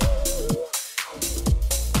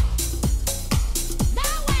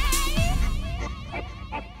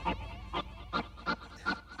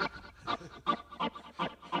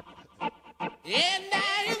 And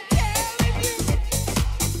I am telling you,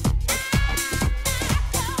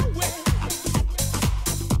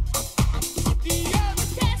 you're the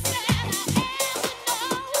best that I ever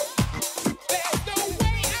know. There's no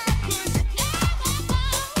way I could ever go.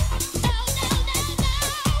 No,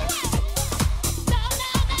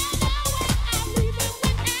 I'm leaving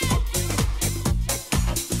without you.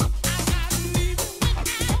 I'm not leaving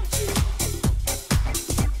without you.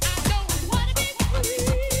 I don't wanna be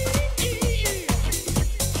free.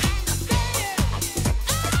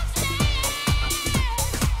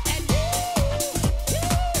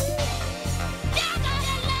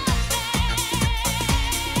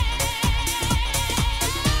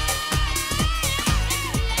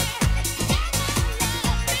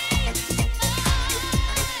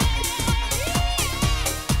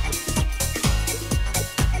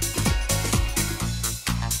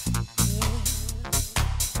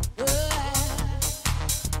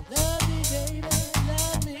 Love me, baby,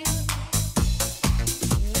 love me.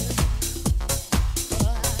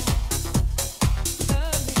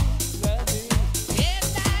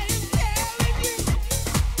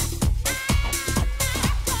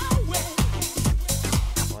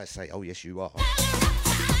 I say, oh yes you are.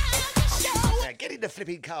 Now get in the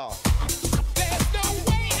flipping car.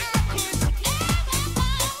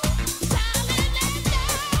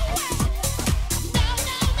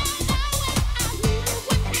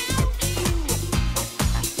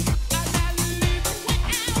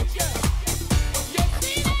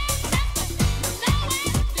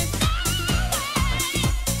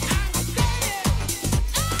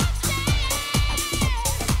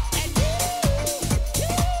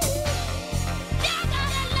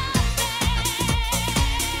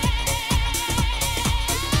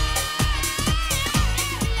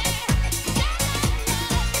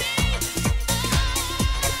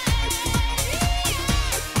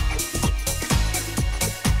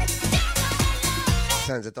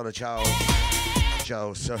 Sounds of Donna Charles.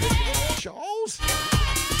 Sorry. Charles?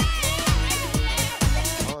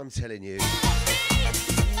 I'm telling you.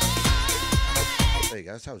 There you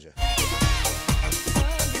go, I told you.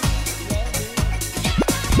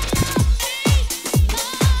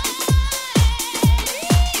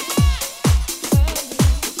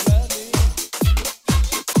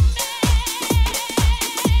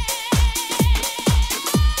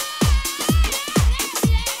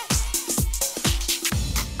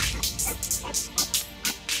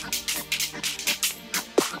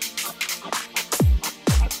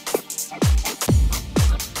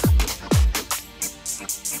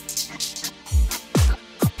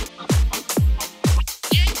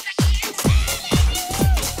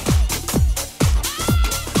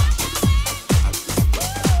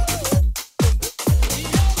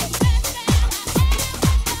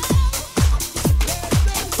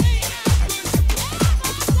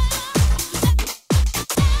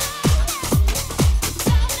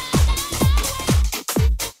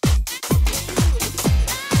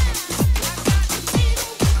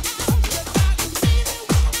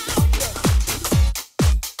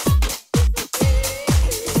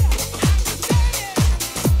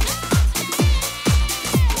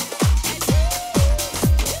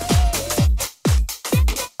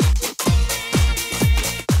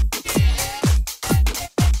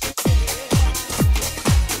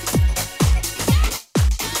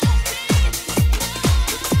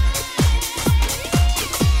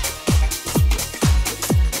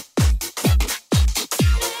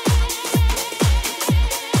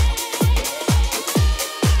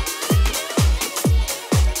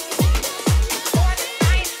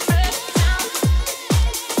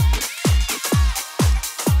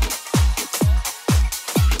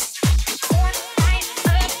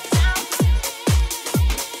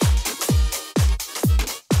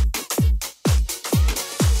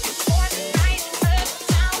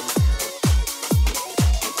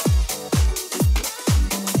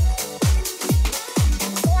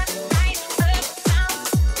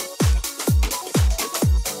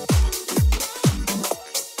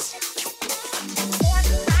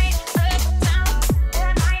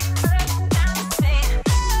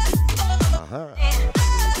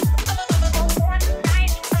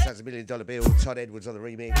 $1 million bill. Todd Edwards on the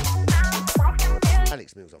remix.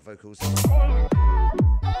 Alex Mills on vocals.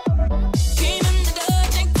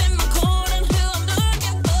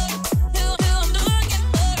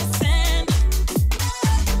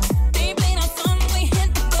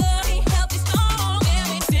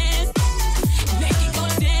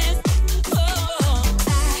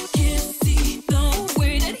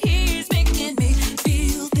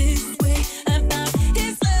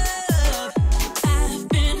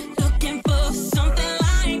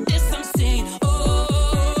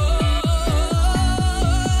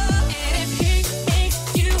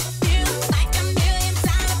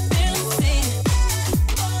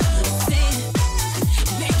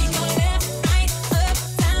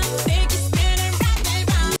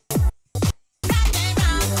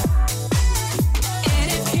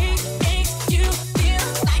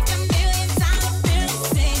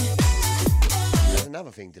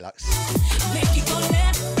 Deluxe.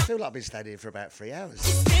 I feel like I've been standing here for about 3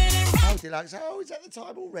 hours. Oh, Deluxe. Oh, is that the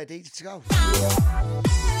time already to go? What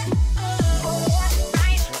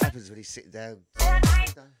happens when he's sitting down?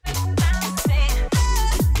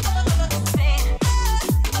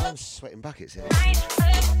 I'm sweating buckets here. I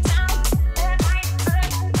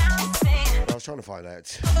was trying to find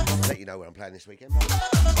out, let you know where I'm playing this weekend,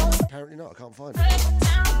 but apparently not. I can't find it.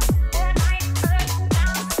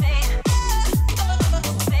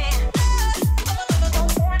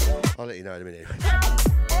 I'll let you know in a minute.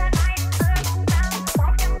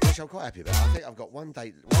 Which I'm quite happy about. I think I've got one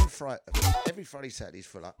date, one Friday, every Friday, Saturday's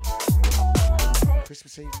full up.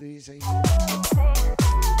 Christmas Eve, New Year's Eve.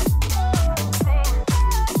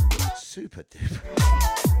 Super duper.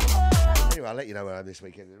 Anyway, I'll let you know where I am this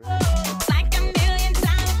weekend.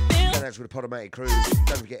 That's with the Podomatic crew.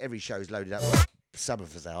 Don't forget, every show's loaded up. Some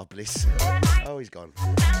of us are, bliss. Oh, he's gone.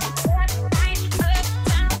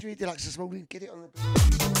 Did you eat Deluxe this morning? Get it on the...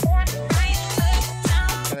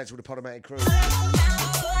 And that's with the Podomatic crew.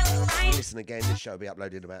 Listen again, this show will be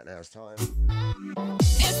uploaded in about an hour's time. It's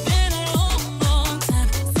been a long, long time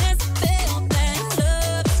since I felt that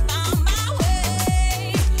love has found my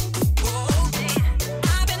way. Oh,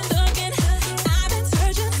 I've been looking, I've been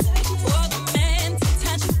searching for the man to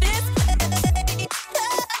touch this place.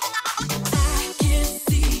 I can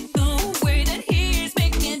see the way that he's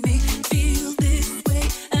making me feel this way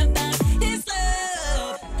about his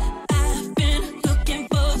love. I've been looking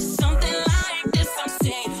for something like this. I'm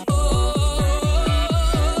saying,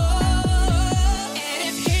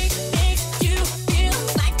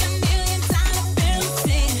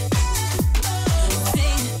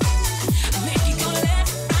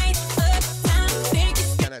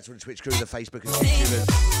 the Twitch crew, the Facebook and YouTubers,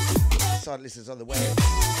 silent listeners on the web,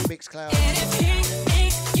 Mixcloud.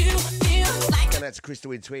 And that's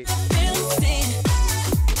Crystal in Twitch.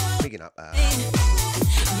 Picking up.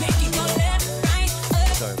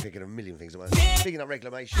 Sorry, I'm thinking of a million things at once. Picking up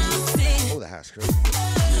Reclamation. All the house crew.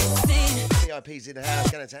 VIP's in the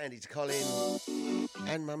house. Going to Andy, to Colin.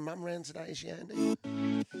 And my mum round today. Is she Andy?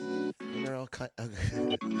 And there are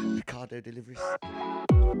Ricardo deliveries.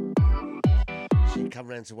 She come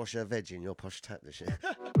round to wash her veg in your posh tap this year.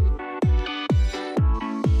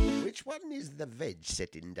 Which one is the veg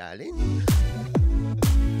setting, darling?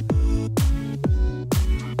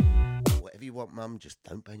 Whatever you want, Mum, just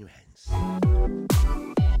don't burn your hands.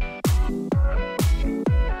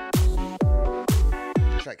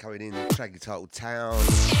 Track coming in, track titled Town.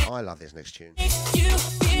 I love this next tune. you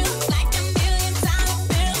feel like a million times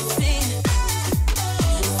built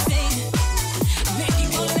make you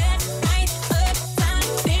go left, right, up, down,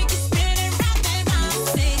 make you spin it round and round,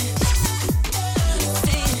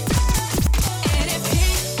 and if he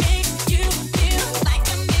makes you feel like a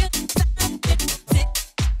million times left,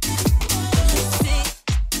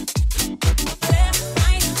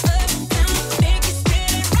 right, up, down, make you spin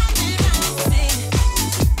it round and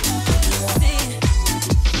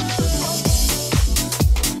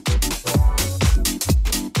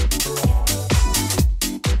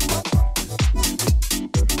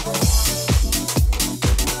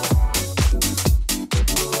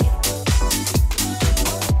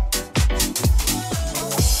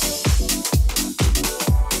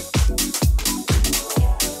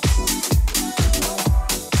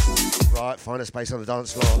Right, find a space on the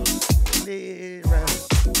dance floor. Clear around.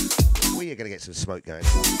 We are going to get some smoke going.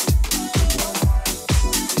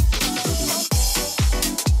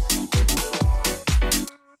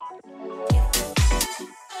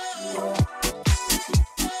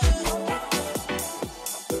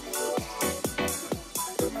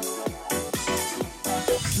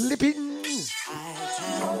 Flipping.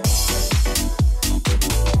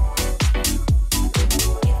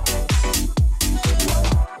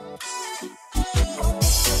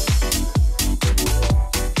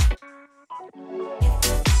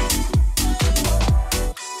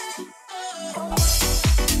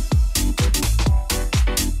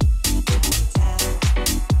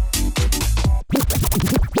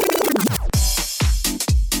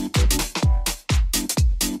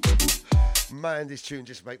 Man, this tune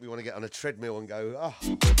just make me want to get on a treadmill and go, oh.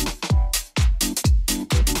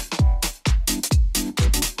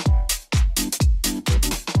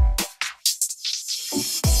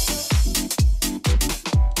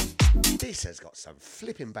 This has got some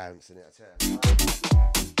flipping bounce in it, I tell you.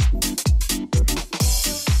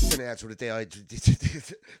 Send it out to all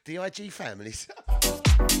the DIG families.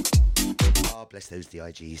 Oh, bless those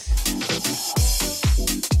DIGs.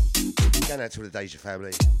 Going out to all the Deja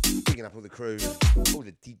family. Picking up all the crew. All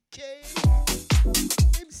the DJ.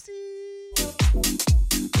 MC.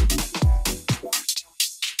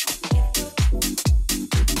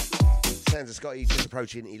 Sounds of Scotty just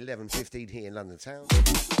approaching 11:15 here in London town.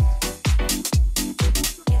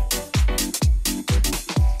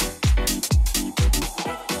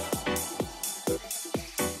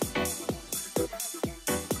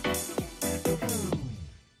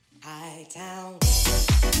 High town.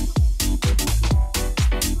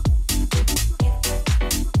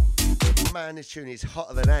 Man, this tune is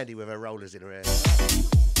hotter than Andy with her rollers in her hair.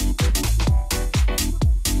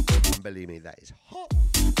 And believe me, that is hot.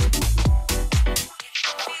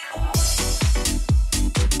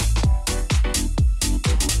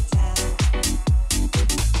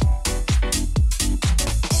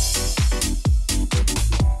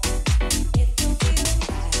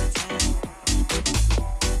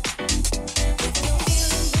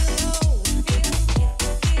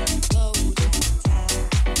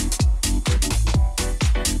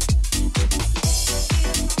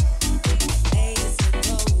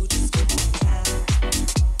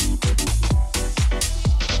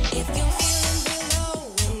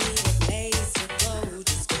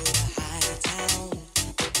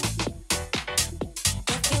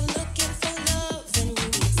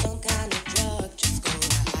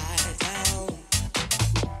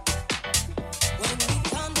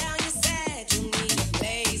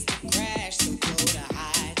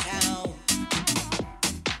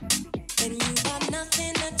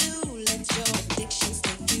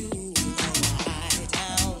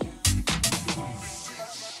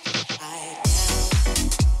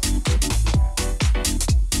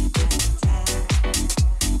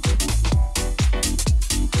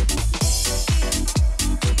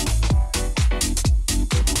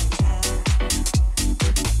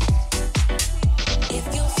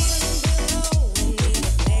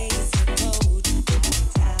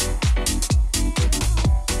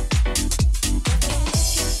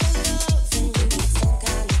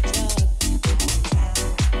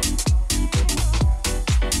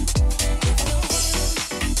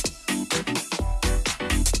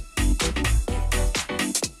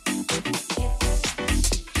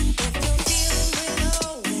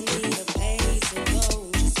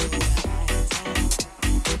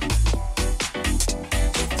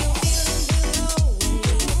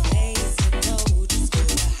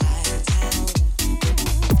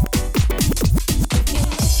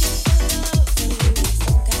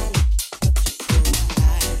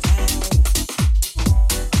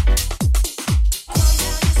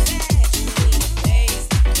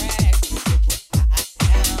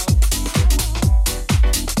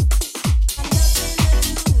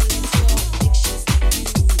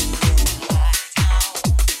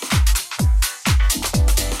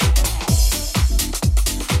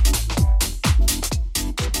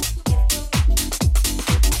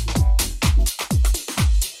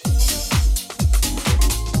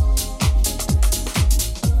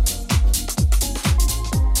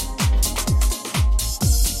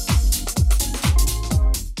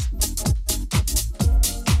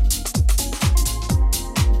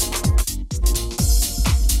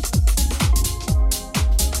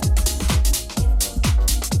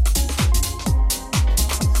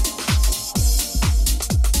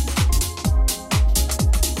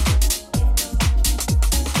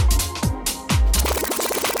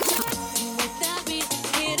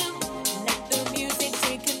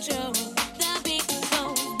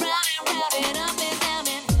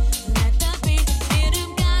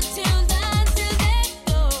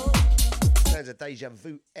 Deja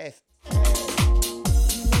Vu F.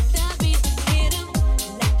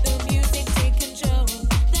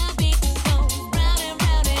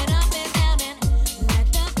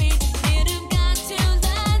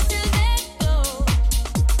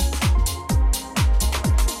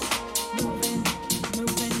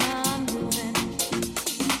 Moving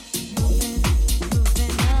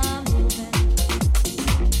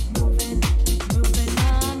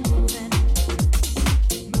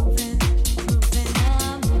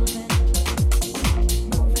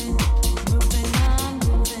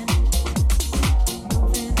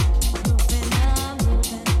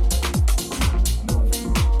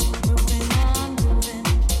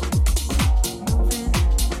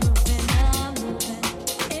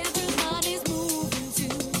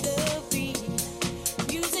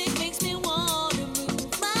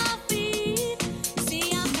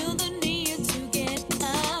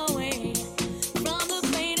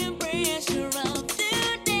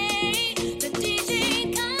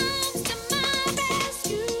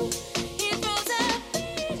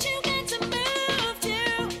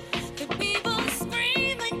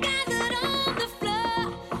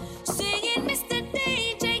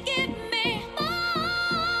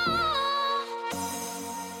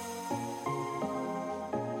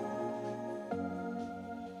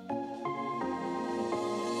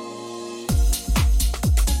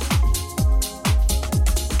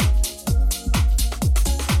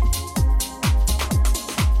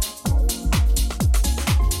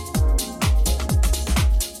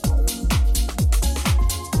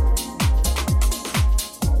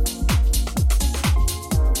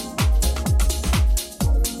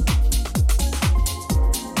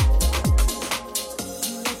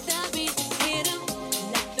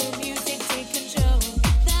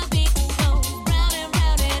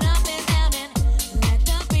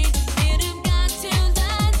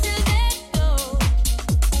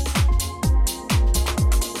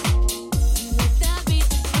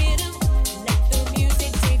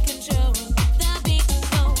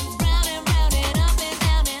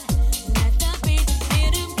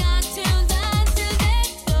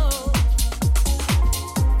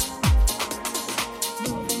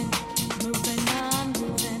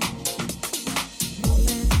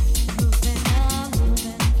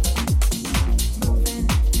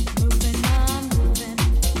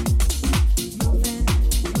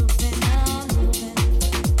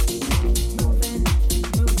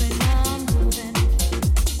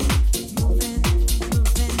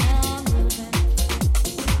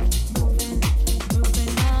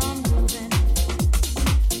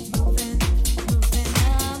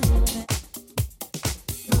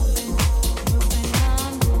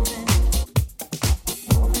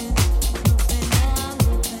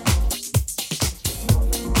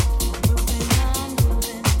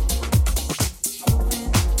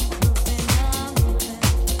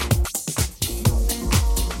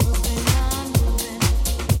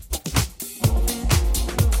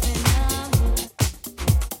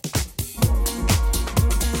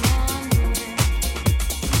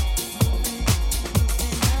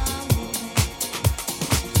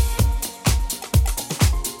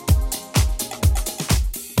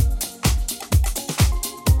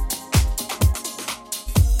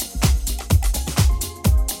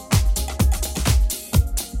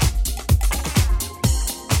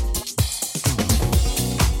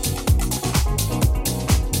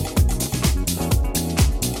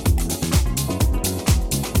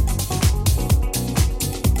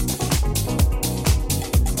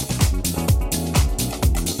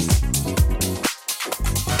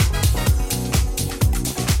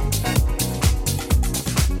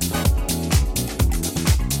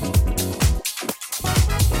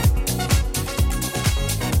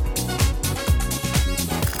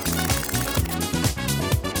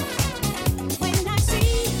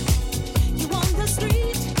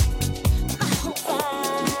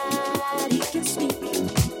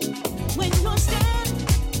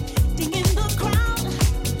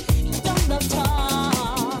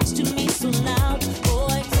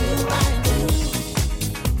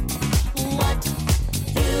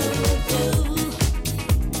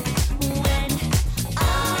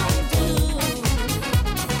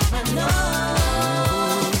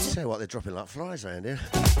like flies around here.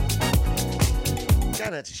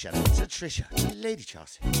 Going out to Shannon, to Trisha, to Lady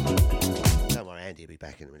Chelsea. Don't worry, Andy will be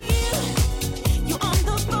back in a minute. You on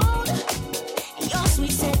the road, your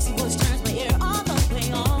sweet sexy voice turns my ear all the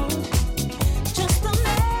way on. Just the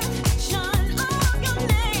mention of your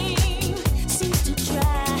name seems to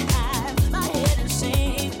drive my head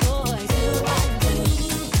insane. Boy, do I do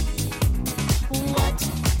what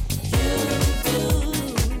you do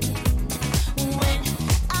when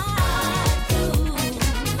I do.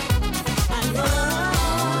 I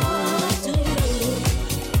love to you,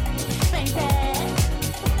 baby.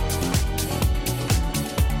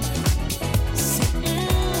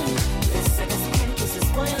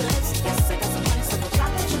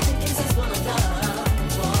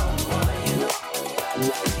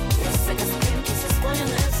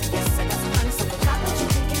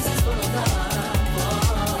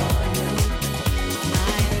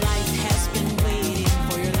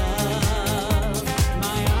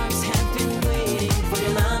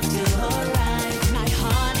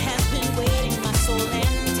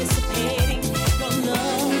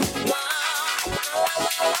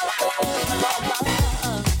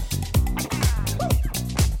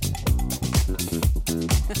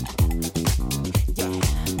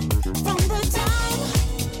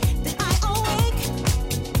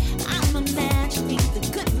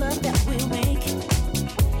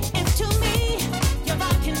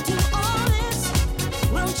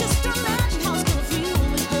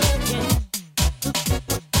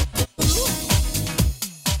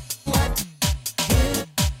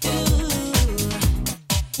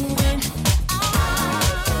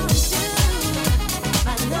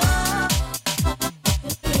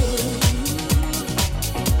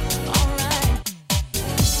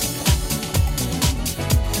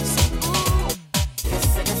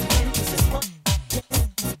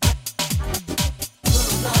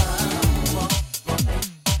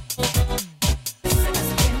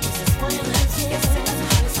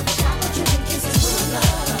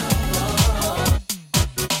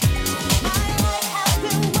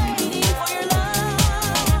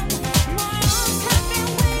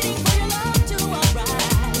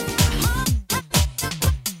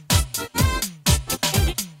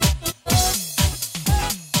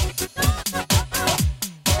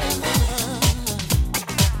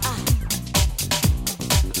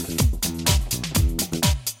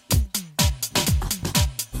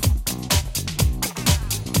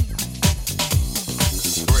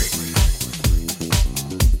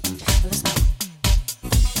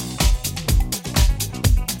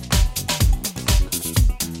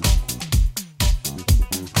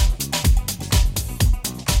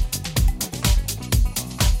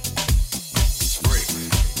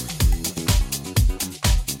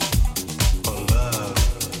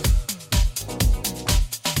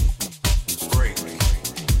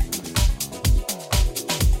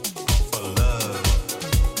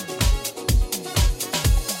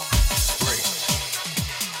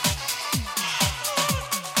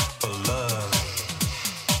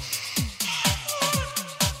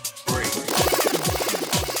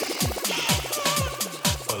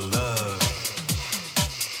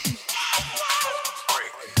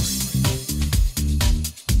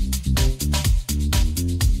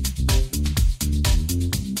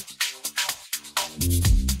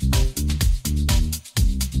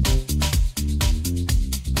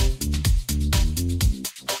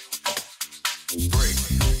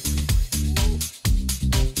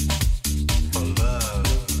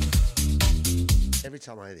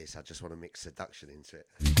 Time I hear this, I just want to mix seduction into it.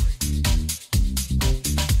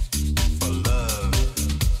 For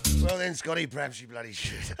love. Well then, Scotty, perhaps you bloody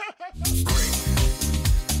should.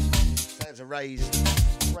 Sounds a raise.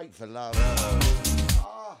 Great for love.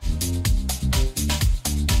 Ah.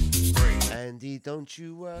 Andy, don't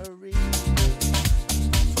you worry.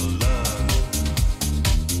 For love.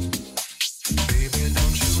 Baby,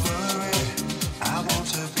 don't you worry. I want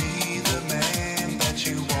to be the man that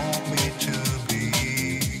you want me to be.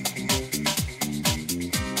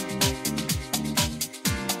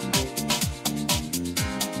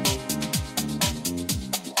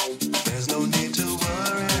 There's no need to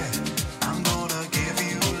worry. I'm gonna give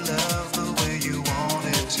you love the way you want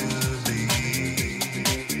it to be.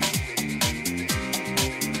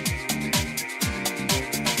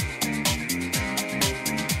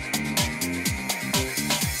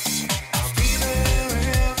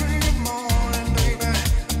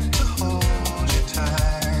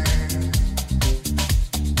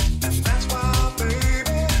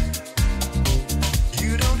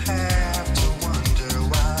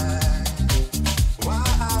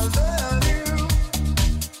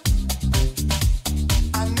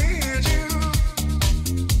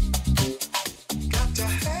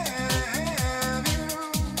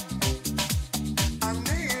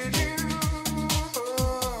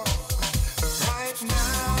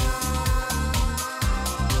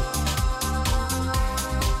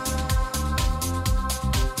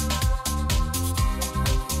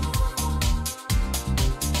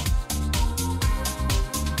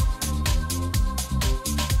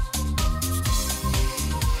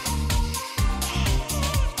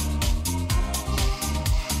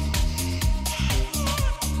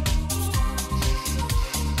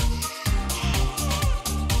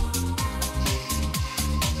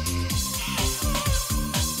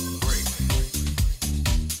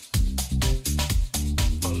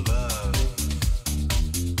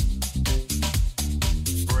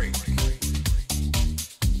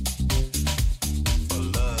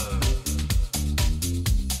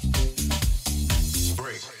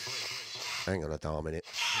 Hang on a damn minute.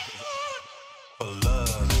 For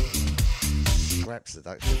love. Scrap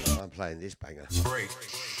seduction. I'm playing this banger. Break.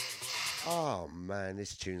 Oh man,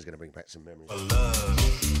 this tune's going to bring back some memories. For love.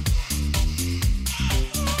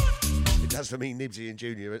 It does for me, Nibsy and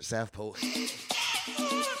Junior at Southport.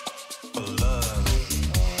 For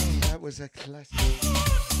love. Oh, that was a classic.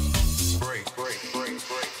 Break, break, break, break,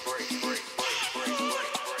 break, break, break, break,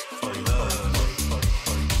 break. For love.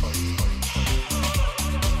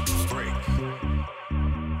 Break.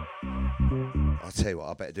 I'll tell you what,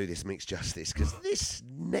 I better do this mix justice, because this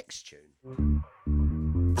next tune.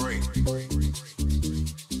 Break.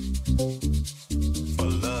 For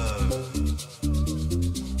love.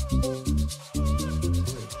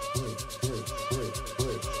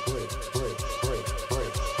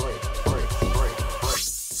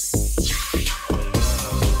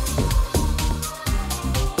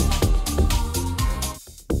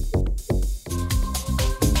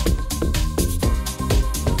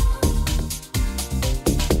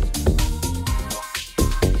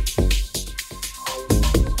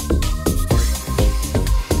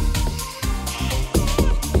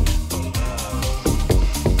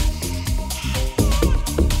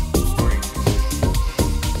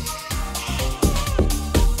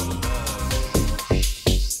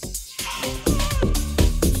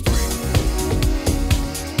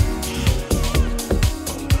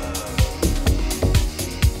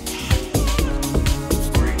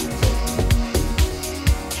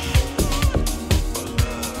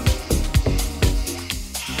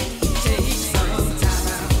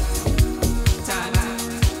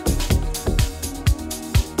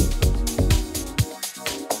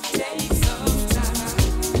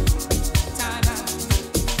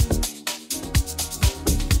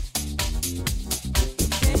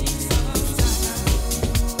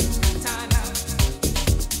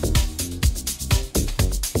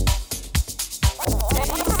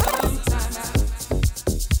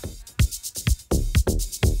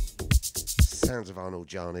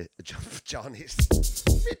 Janis.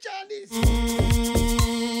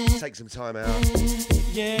 Take some time out.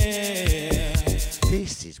 Yeah.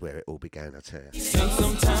 This is where it all began, I tell you. Take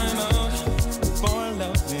some time out for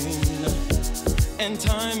loving and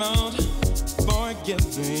time out for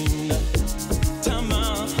giving. Time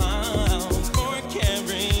out for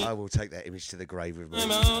caring. I will take that image to the grave with me.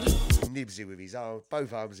 Nibsy with his arm,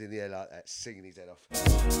 both arms in the air like that, singing his head off.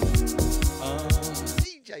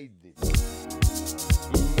 DJ Nibsy.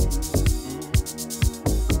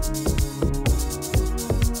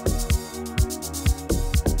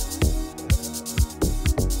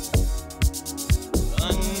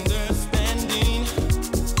 Understanding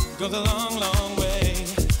goes a long, long way.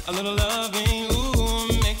 A little loving, ooh,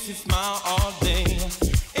 makes you smile all day.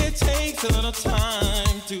 It takes a little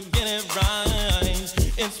time to get it right.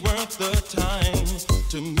 It's worth the time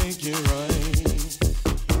to make it right.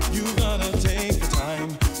 You gotta take the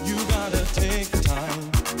time. You gotta take the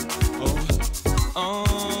time.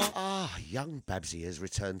 Young Babsy has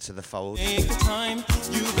returned to the fold. Make the time.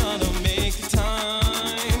 You gotta make the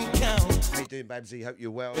time count. How you doing, Babsy? Hope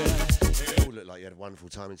you're well. You all look like you had a wonderful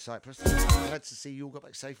time in Cyprus. Glad to see you all got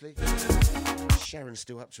back safely. Sharon's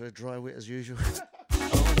still up to her dry wit as usual.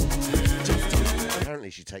 Apparently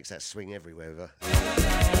she takes that swing everywhere with her.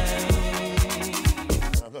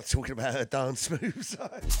 I'm not talking about her dance moves.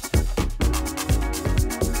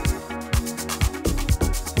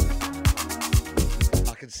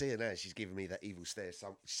 I can see her now. She's giving me that evil stare.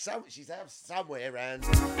 She's out somewhere around.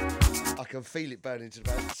 I can feel it burning to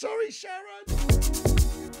the bone. Sorry, Sharon.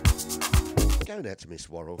 Going out to Miss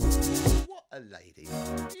Worrell. What a lady.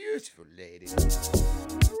 Beautiful lady.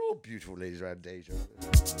 They're all beautiful ladies around Deja.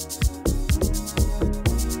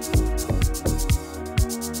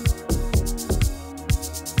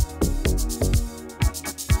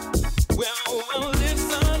 Well,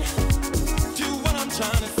 listen to what I'm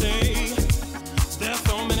trying to say. There's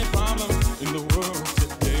so many problems in the world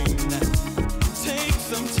today. Take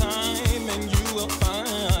some time and you will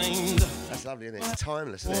find. That's lovely, isn't it? It's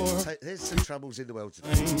timeless, isn't it? There's some troubles in the world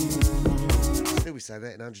today. Still be saying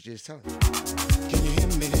that in 100 years' time. Can you hear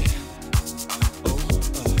me?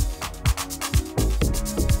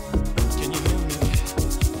 Can you hear me?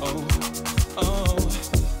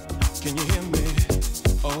 Can you hear me?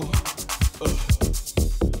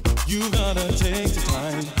 You gotta take the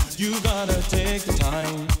time. You gotta take the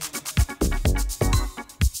time.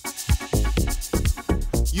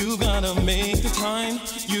 You gotta make the time.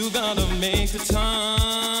 You gotta make the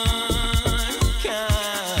time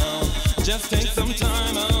count. Just take some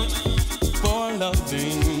time out for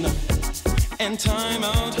loving and time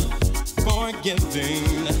out for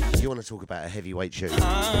giving. want to talk about a heavyweight tune.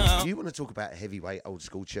 You want to talk about a heavyweight old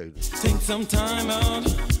school tune. Take some time out.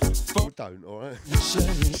 Or don't, alright?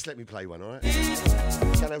 Just let me play one, alright?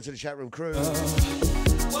 Shout out to the chat room crew.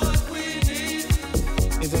 What we need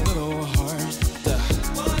is a little heart.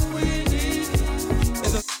 What we need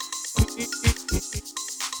is a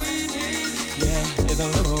yeah, is a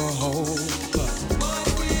little hope. What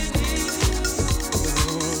we need is a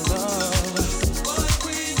little love. What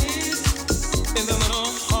we need is a little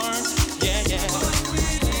heart. Yeah, yeah. What we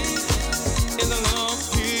need is a little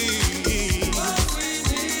peace. What we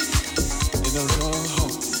need is a little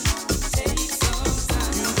hope.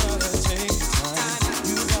 You gotta take the time.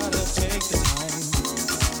 You gotta take the time.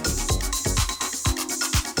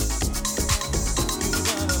 You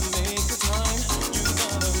gotta make the time. You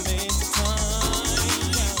gotta make the time.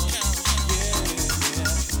 Yeah, yeah.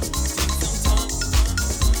 Take some time.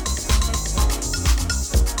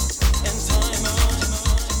 And time out.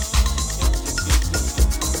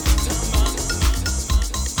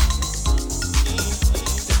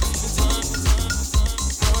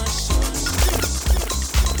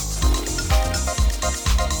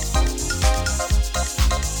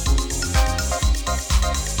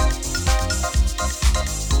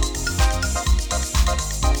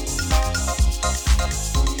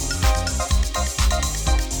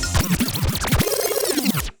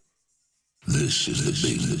 This is the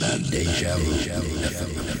Big Bad Deja Vu.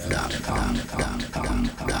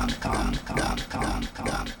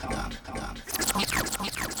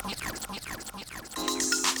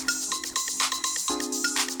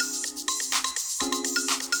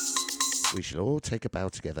 We shall all take a bow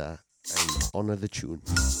together and honour the tune.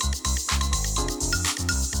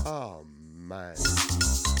 Oh, man.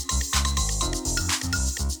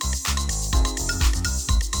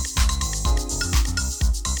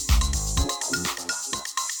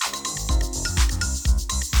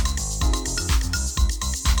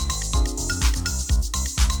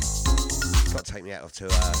 Got to take me out of to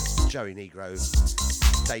Joey Negro,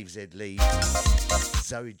 Dave Z. Lee,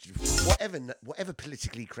 Zoe, whatever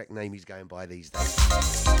politically correct name he's going by these days.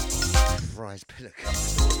 Fries Pillock.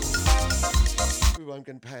 We won't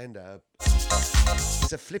get panda.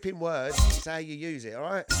 It's a flipping word. It's how you use it,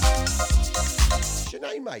 alright? What's your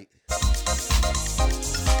name, mate? What's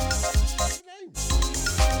your name?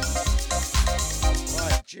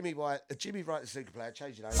 Right, Jimmy White, Jimmy Wright, the snooker player.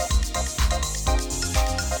 Change your name.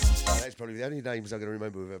 That's probably the only names I'm going to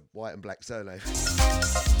remember with a white and black surname.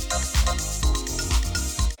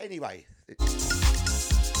 Anyway,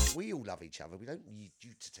 we all love each other. We don't need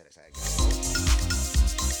you to tell us how it goes.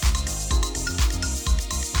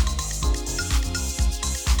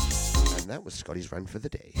 And that was Scotty's run for the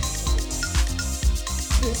day.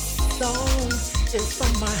 This song is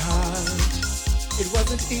from my heart. It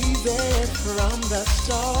wasn't easy from the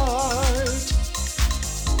start.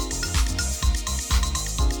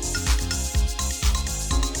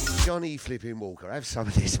 Johnny Flipping Walker, have some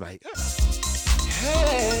of this, mate.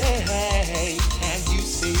 Hey, can't you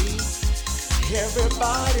see?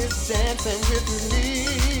 Everybody's dancing with me.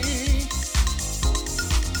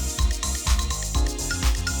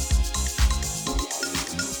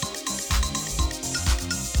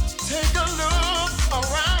 Take a look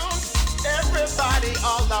around, everybody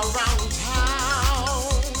all around town.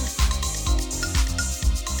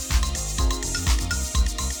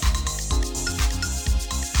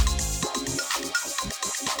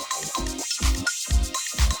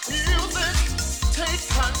 Music, take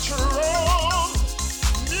control.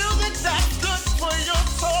 Music that's good for your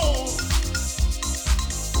soul.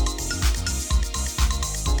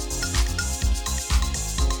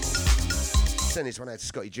 Send this one out to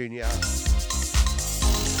Scotty Jr.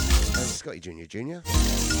 Scotty Jr. Jr.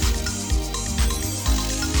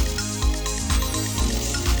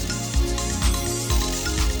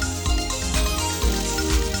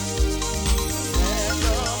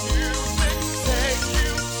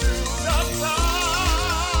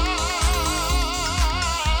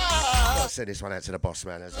 I'll send this one out to the boss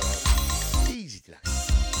man as well. Easy to like.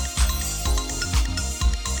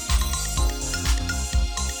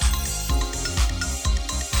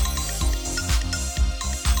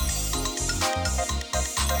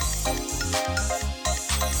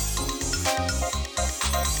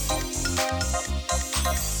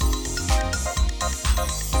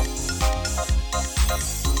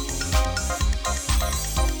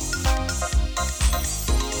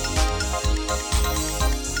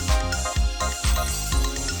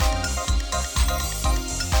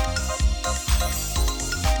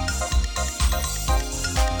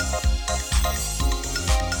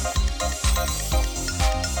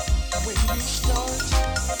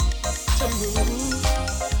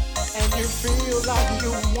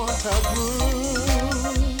 Move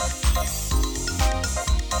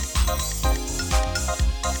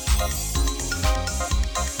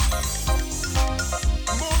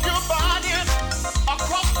your body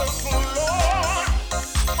across the floor.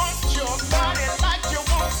 Punch your body like you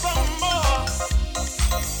want some more.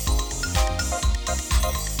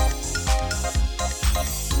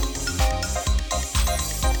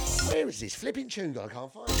 Where is this flipping tune guy? I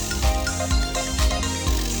can't find it.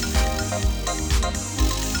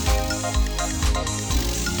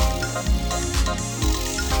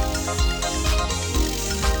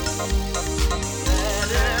 Let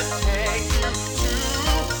it take you to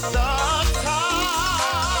the top.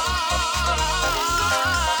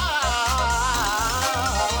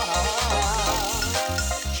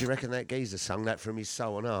 Do you reckon that geezer sung that from his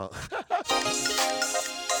soul and heart?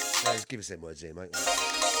 Let's give us them words here, mate.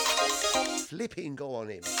 Flipping go on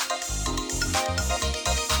him.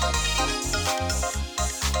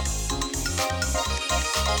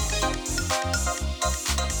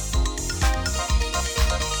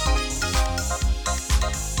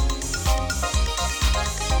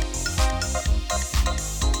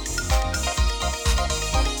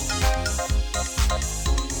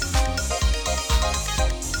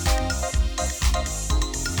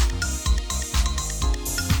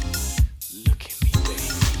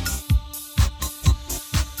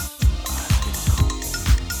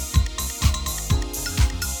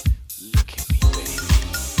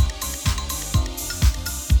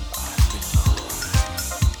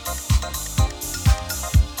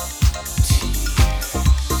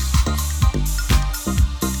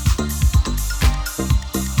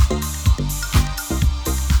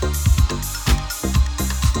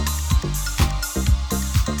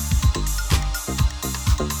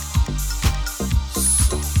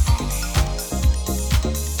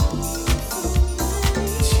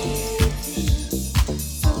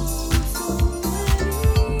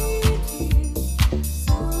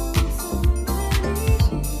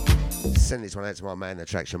 Send this one out to my man, the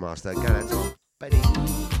Traction Master. Going out to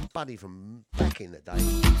Buddy from back in the day.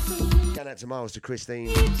 Going out to Miles, to Christine.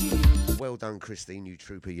 Well done, Christine, you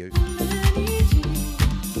trooper, you.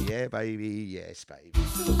 Yeah, baby, yes, baby.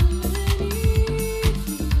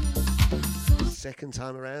 Second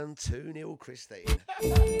time around, 2-0, Christine.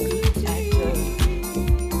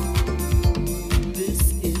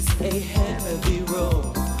 This is a heavy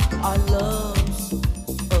road. Our love's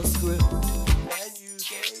a script.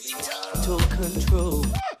 Total control.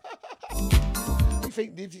 You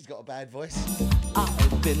think Nibsy's got a bad voice?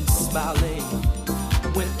 I've been smiling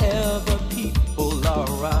whenever people are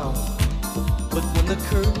around. But when the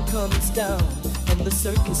curtain comes down and the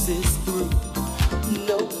circus is through,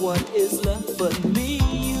 no one is left but me,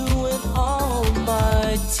 you, and all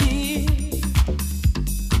my tears.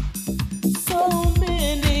 So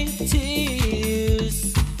many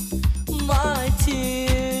tears, my tears.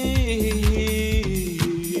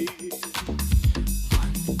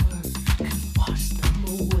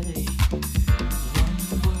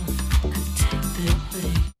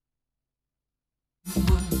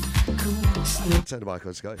 Turn the mic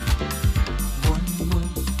on, Scotte. One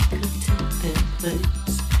word could take their place.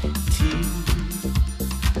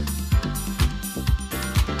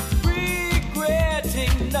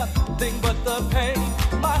 Regretting nothing but the pain.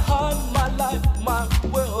 My heart, my life, my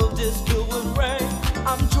world is filled with rain.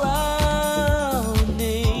 I'm drowning.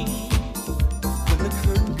 When the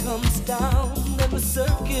curtain comes down and the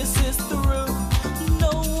circus is through,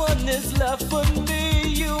 no one is left but me,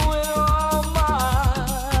 you, and all my.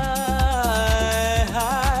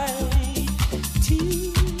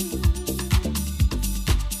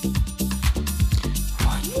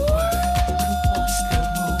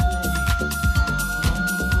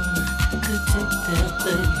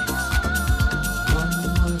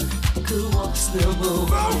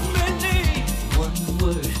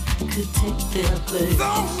 Take their place.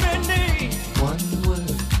 So many. One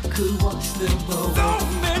word could wash them away. So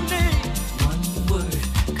many. One word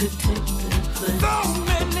could take their place. So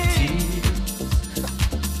many.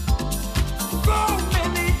 So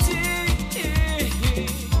many tears.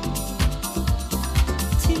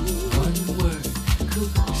 One word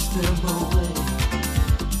could wash them away.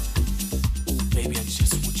 Baby, I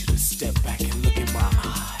just want you to step back and look in my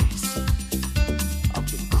eyes. I've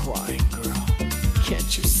been crying, girl.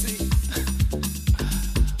 Can't you see?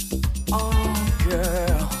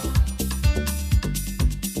 Girl,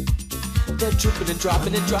 they're dripping and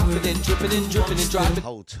dropping and dropping and dripping and dripping and dropping.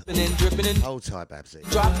 Hold and dripping and hold tight, Babsy.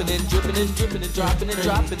 Dropping and dripping and dripping and dropping and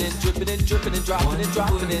dropping and dripping and dripping and dropping and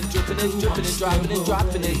dropping and dripping and dripping and dropping and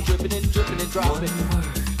dropping and dripping and dripping and dropping.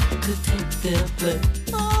 Could take their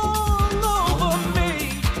place all over me.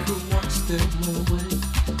 Could them away.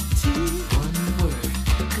 One word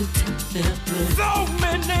could take their place. So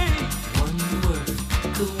many. One word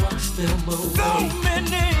could wash them away. So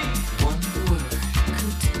many. One word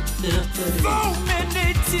could take their place. So many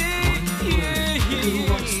tears. Could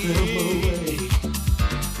wash them away.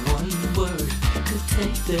 One word could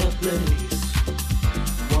take their place.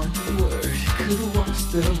 One word could wash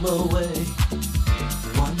them away.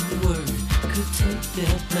 One word could take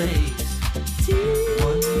their place.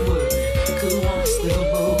 One word could wash them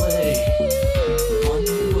away. One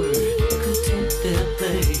word could take their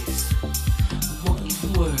place. One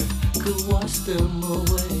word could wash them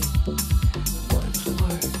away. One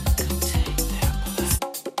word could take their place.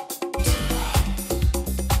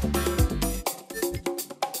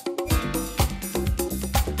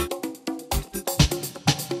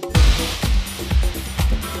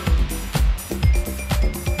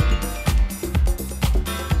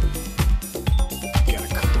 Gotta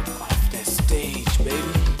come off that stage,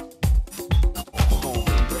 baby. Come home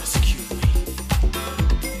and rescue me.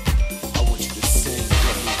 I want you to sing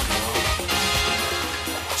for me, girl. I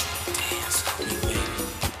want you to dance for me, baby.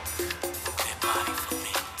 Move that body for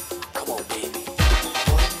me. Come on, baby.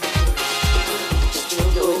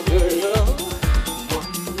 Still girl.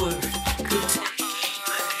 One word could take the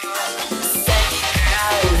girl.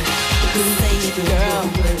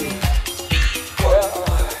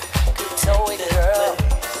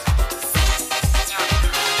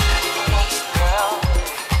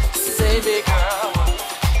 Baby girl,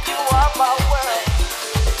 you are my world.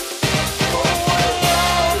 Away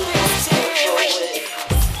all these tears,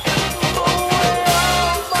 away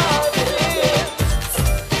all my fears,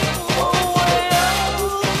 away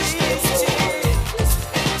all these tears,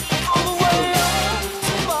 away all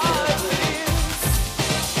my fears.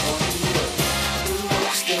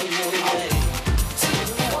 Wash them away.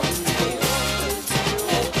 One tear,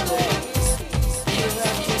 that place.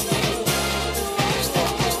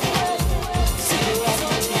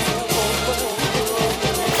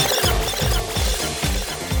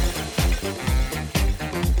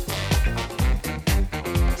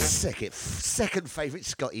 Second favourite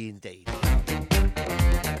Scotty indeed.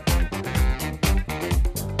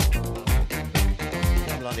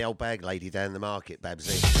 I'm like the old bag lady down the market,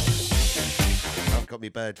 Babsy. I've got my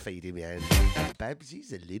bird feed in my hand.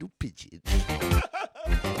 Babsy's a little pigeon.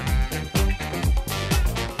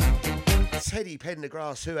 Teddy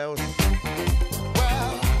Pendergrass, who else?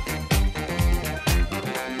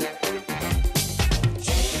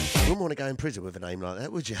 You wouldn't want to go in prison with a name like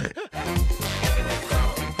that, would you?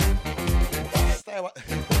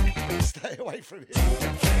 Stay away from it.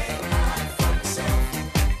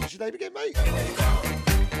 What's your name again, mate?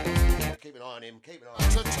 Keep an eye on him, keep an eye on him.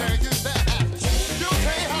 To tell you that you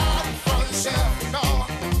can't hide from yourself, no.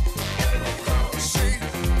 See,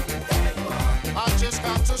 I just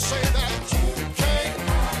got to say that you can't,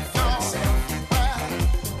 no.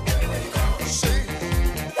 See,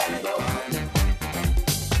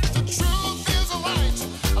 the truth is a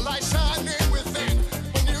light shining within.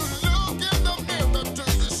 When you look in the mirror, do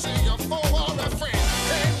you see your former friend?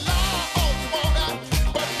 Can't lie all you wanna,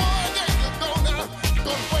 but one day you're gonna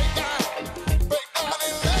break down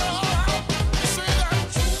in love. You see that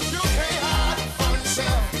you can't hide from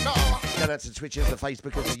yourself, no. Going out to the Twitchers, the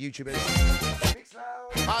Facebookers, the YouTubers.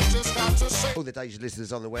 I just got to say, All the Deja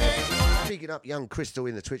listeners on the web. Picking up young Crystal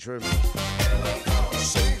in the Twitch room.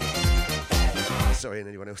 Sorry, and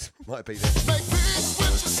anyone else might be there. make peace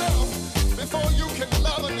with yourself before you can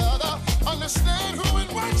love another. Understand who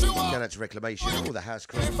and what you are. Going out to Reclamation, all the house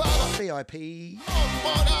crew. VIP.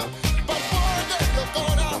 But one day you're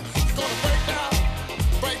gonna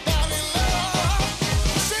break down in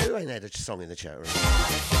love. Who ain't had a song in the chat room?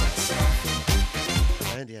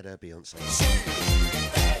 Andy had her Beyonce.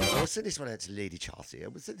 I'll send this one out to Lady Chelsea.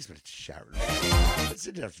 I'll send this one out to Sharon. I'll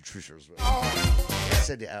send it out to Trisha as well. I'll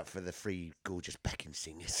send it out for the three gorgeous backing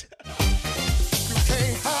singers.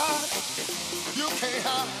 You can't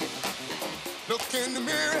hide. Look in the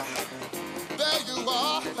mirror. There you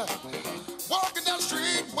are. Walking down the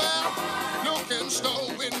street, well, looking slow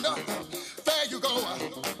window. There you go.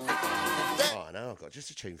 Oh, no, I've got just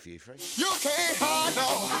a tune for you, Frank. You can't hide,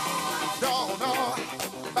 no.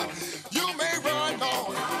 You may run,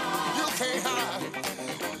 no. You can't hide.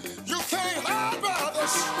 You can't hide,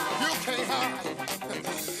 brothers. You can't hide.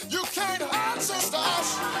 You can't hide,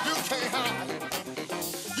 sisters. You can't hide.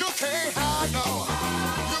 You can't hide, no.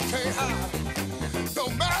 You can't hide. No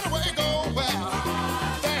matter where you go, well,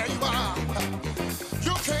 there you are.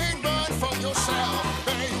 You can't run from yourself.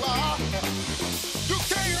 There you are. You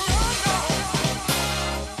can't run, no.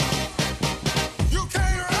 You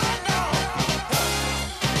can't run, no.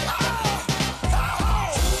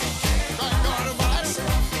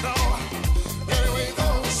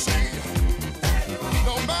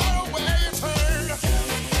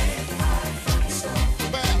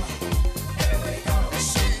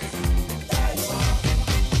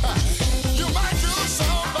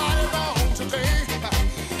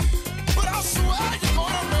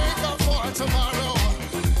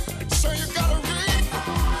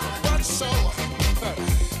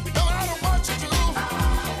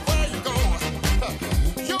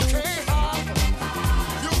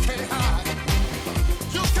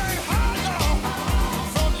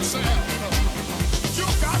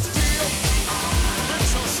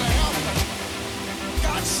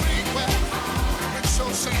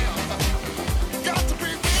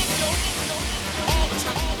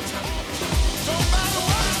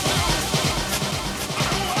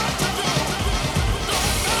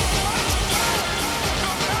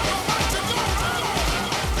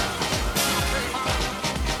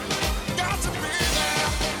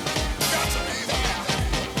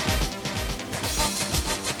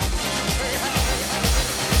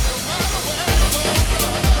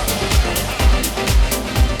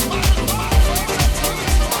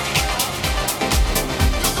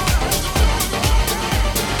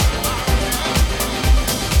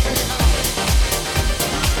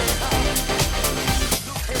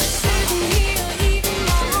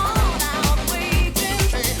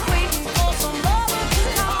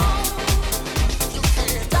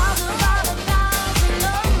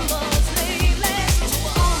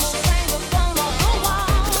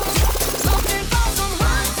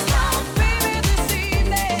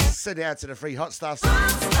 Send it out to the free hot stuffs.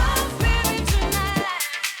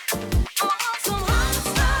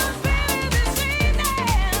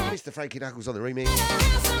 Mr. Frankie Knuckles on the remix.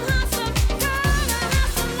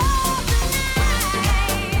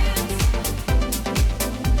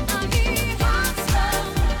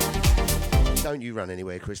 Don't you run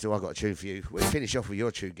anywhere, Crystal. I've got a tune for you. We'll finish off with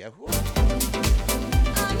your tune, girl.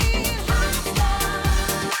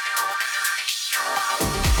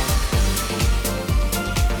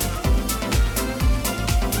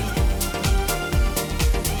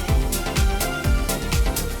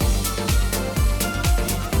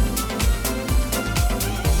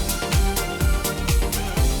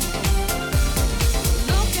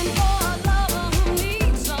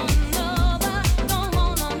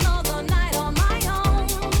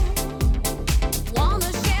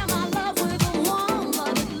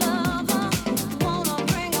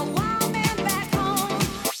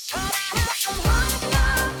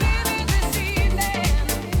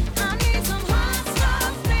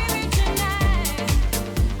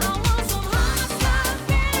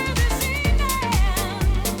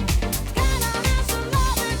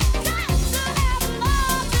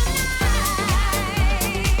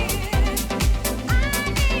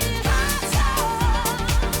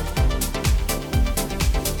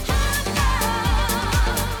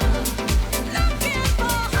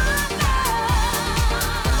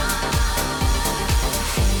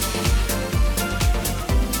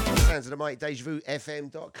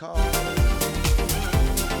 DejaVuFM.com.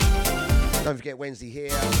 Don't forget Wednesday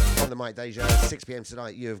here on the Mike Deja, 6 p.m.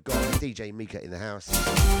 tonight. You have got DJ Mika in the house.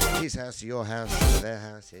 His house to your house, to their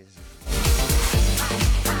houses.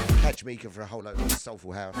 Catch Mika for a whole load of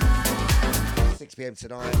soulful house. 6 p.m.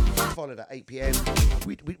 tonight, followed at 8 p.m.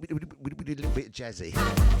 We did a little bit of jazzy.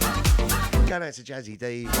 Going out to Jazzy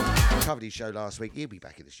D. Covered his show last week. He'll be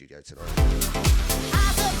back in the studio tonight.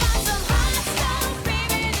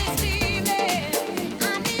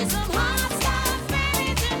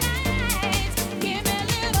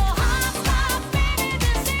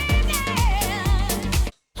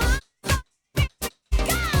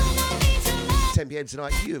 PM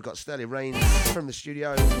tonight, you have got Sterling Rains from the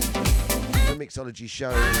studio, the Mixology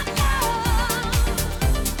Show.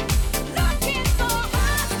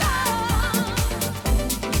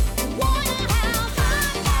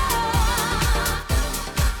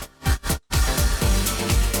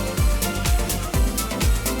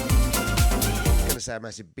 Gonna say a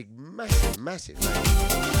massive, big, massive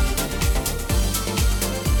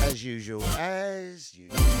as usual,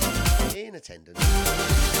 in attendance.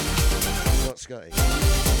 Not Scotty.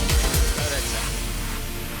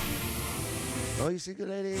 Oh, you single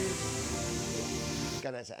ladies?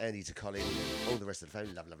 Going out to Andy, to Colin, all the rest of the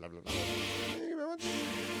family. Love. Thank you very much.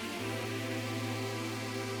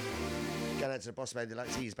 Going out to the boss man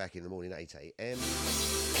Deluxe. He's back in the morning at 8 a.m.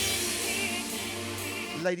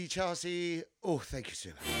 Lady Chelsea. Oh, thank you so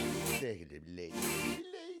much. Thank you, lady.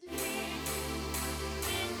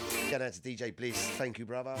 Going out to DJ Bliss. Thank you,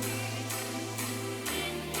 brother.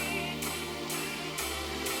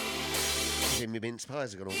 My mince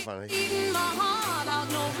pies are gone all funny. I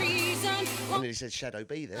nearly said Shadow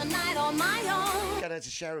B there. Going out to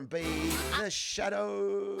Sharon B. The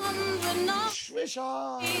Shadow. Trisha.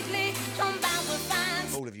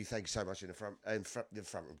 All of you, thank you so much in the front room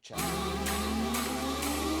chat.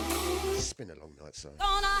 It's been a long night, so.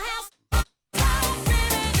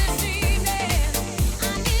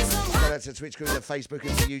 Going out to Twitch crew, the Facebook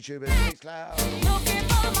and the YouTube and Mixcloud.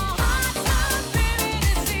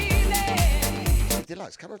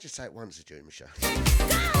 Deluxe, can I just say it once during the show?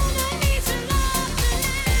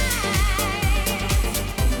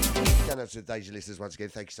 to the Deja listeners once again.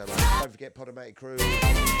 Thank you so much. Don't forget Podomatic crew.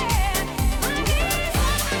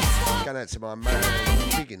 Going out to my man,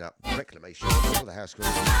 bigging up Reclamation for the house crew.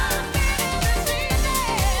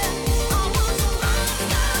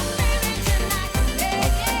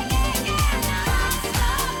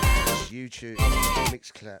 YouTube,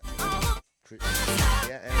 Mixcloud.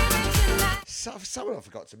 Yeah, and someone I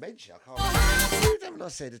forgot to mention. I can't remember. Who haven't I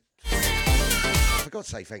said? I forgot to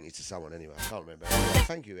say thank you to someone anyway. I can't remember.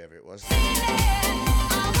 Thank you, whoever it was.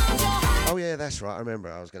 Oh yeah, that's right. I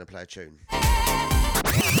remember. I was going to play a tune. Has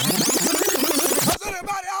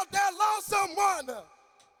anybody out there lost someone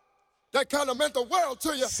that kind of meant the world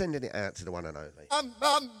to you? Sending it out to the one and only.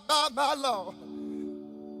 My Lord.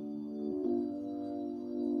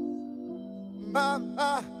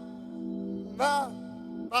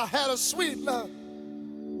 I had a sweet love.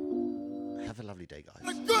 Have a lovely day, guys.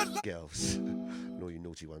 A good girls. And all you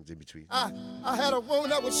naughty ones in between. I had a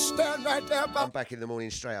woman that was standing right there by. I'm back in the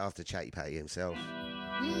morning straight after Chatty Patty himself.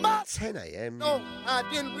 10 a.m. No, I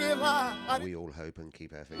didn't realize. We all hope and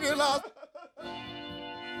keep our fingers. Realize.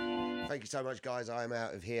 Thank you so much, guys. I am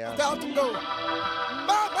out of here. About to go. Mama!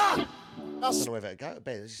 I don't know whether to go to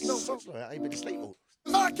bed. It's just I ain't been asleep all.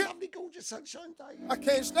 Lovely, gorgeous sunshine day. I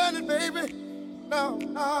can't stand it, baby. No.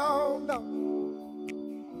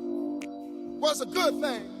 Was a good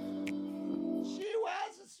thing. She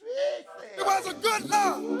was a sweet thing. It was a good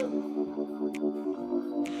love.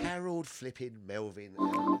 Harold flipping Melvin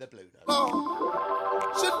and the Blue Note. Oh,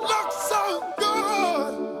 she looked so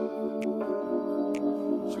good.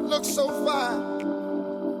 She looked so fine.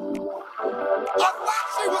 I thought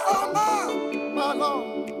she was all mine, my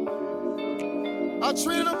Lord. I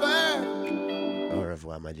treated her bad. Au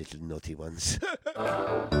revoir, my little naughty ones. If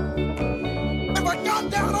I got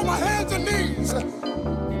down on my hands and knees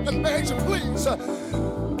and begged you, please,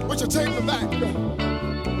 would you take me back?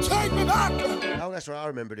 Take me back. Oh, that's right. I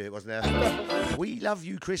remembered it, wasn't it? We love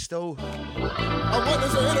you, Crystal. I wonder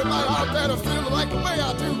if there's anybody out there that feels like the way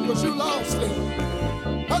I do, because you lost it.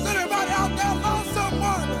 Has anybody out there lost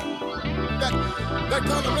someone that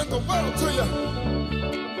kind of meant the world to you?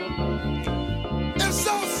 And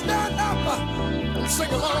so stand up and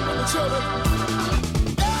sing along with the children.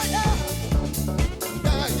 Yeah, yeah.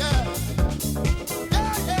 Yeah, yeah.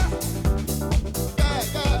 Yeah, yeah. Yeah,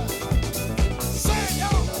 yeah. Say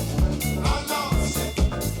yo, I lost it.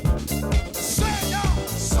 Say yo,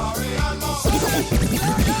 sorry I lost it.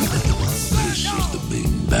 This is the big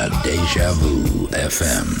bad Deja Vu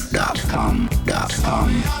FM.com.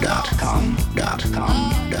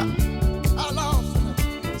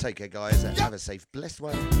 Take care, guys. Have a safe, blessed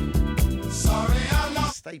one. Sorry, I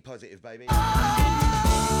lost. Stay positive, baby. I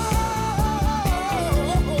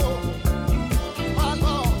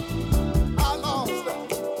lost.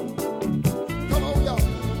 Come on, y'all.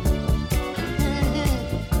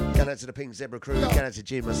 Going out to the Pink Zebra crew. Going out to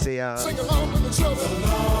Jim Marcia. Sing along with the children.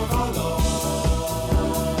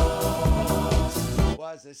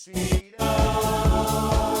 Was a sweet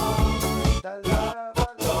the love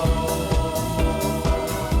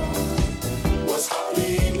was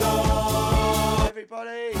sweet love.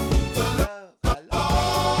 Everybody. The love I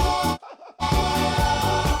lost. I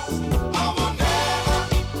will never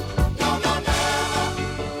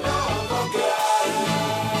forget.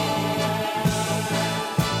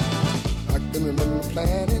 I can remember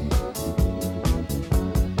planning,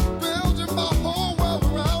 building my whole world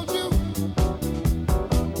around you.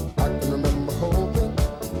 I can remember hoping.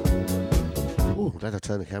 Oh, I'm glad I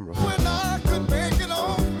turned the camera off. When I could make it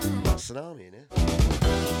on, Tsunami in here.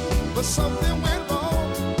 but something went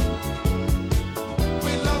wrong.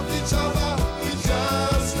 We loved each other, we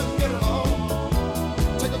just couldn't get along.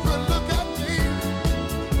 Take a good look at me,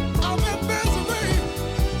 I'm in misery.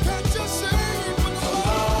 Can't you see when the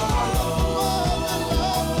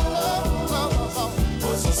love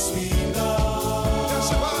was a sweet love? Yes,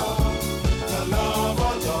 it was. The love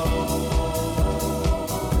alone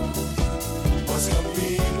was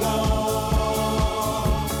complete love.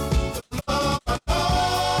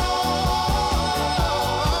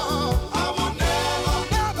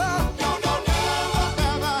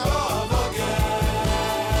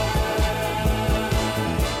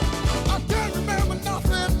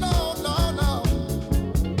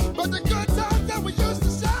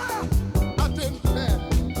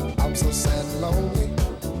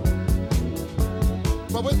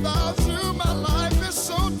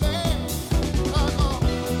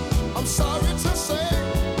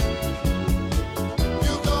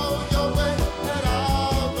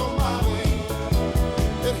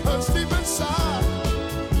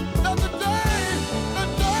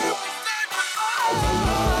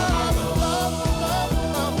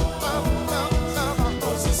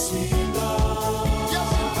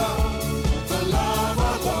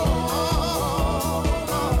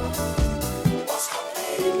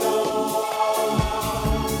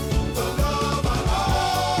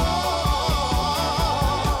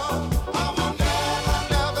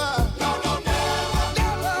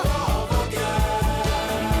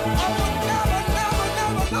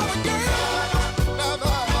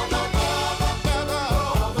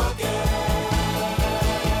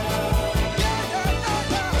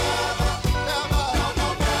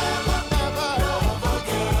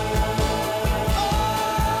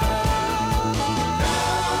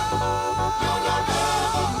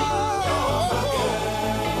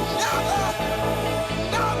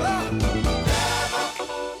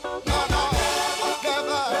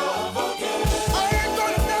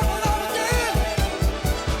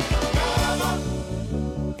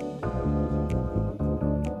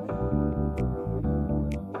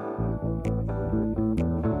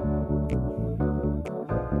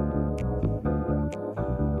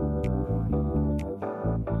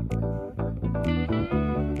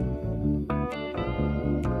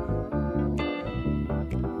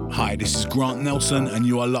 Hi, this is Grant Nelson, and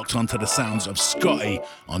you are locked onto the sounds of Scotte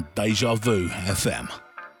on Deja Vu FM.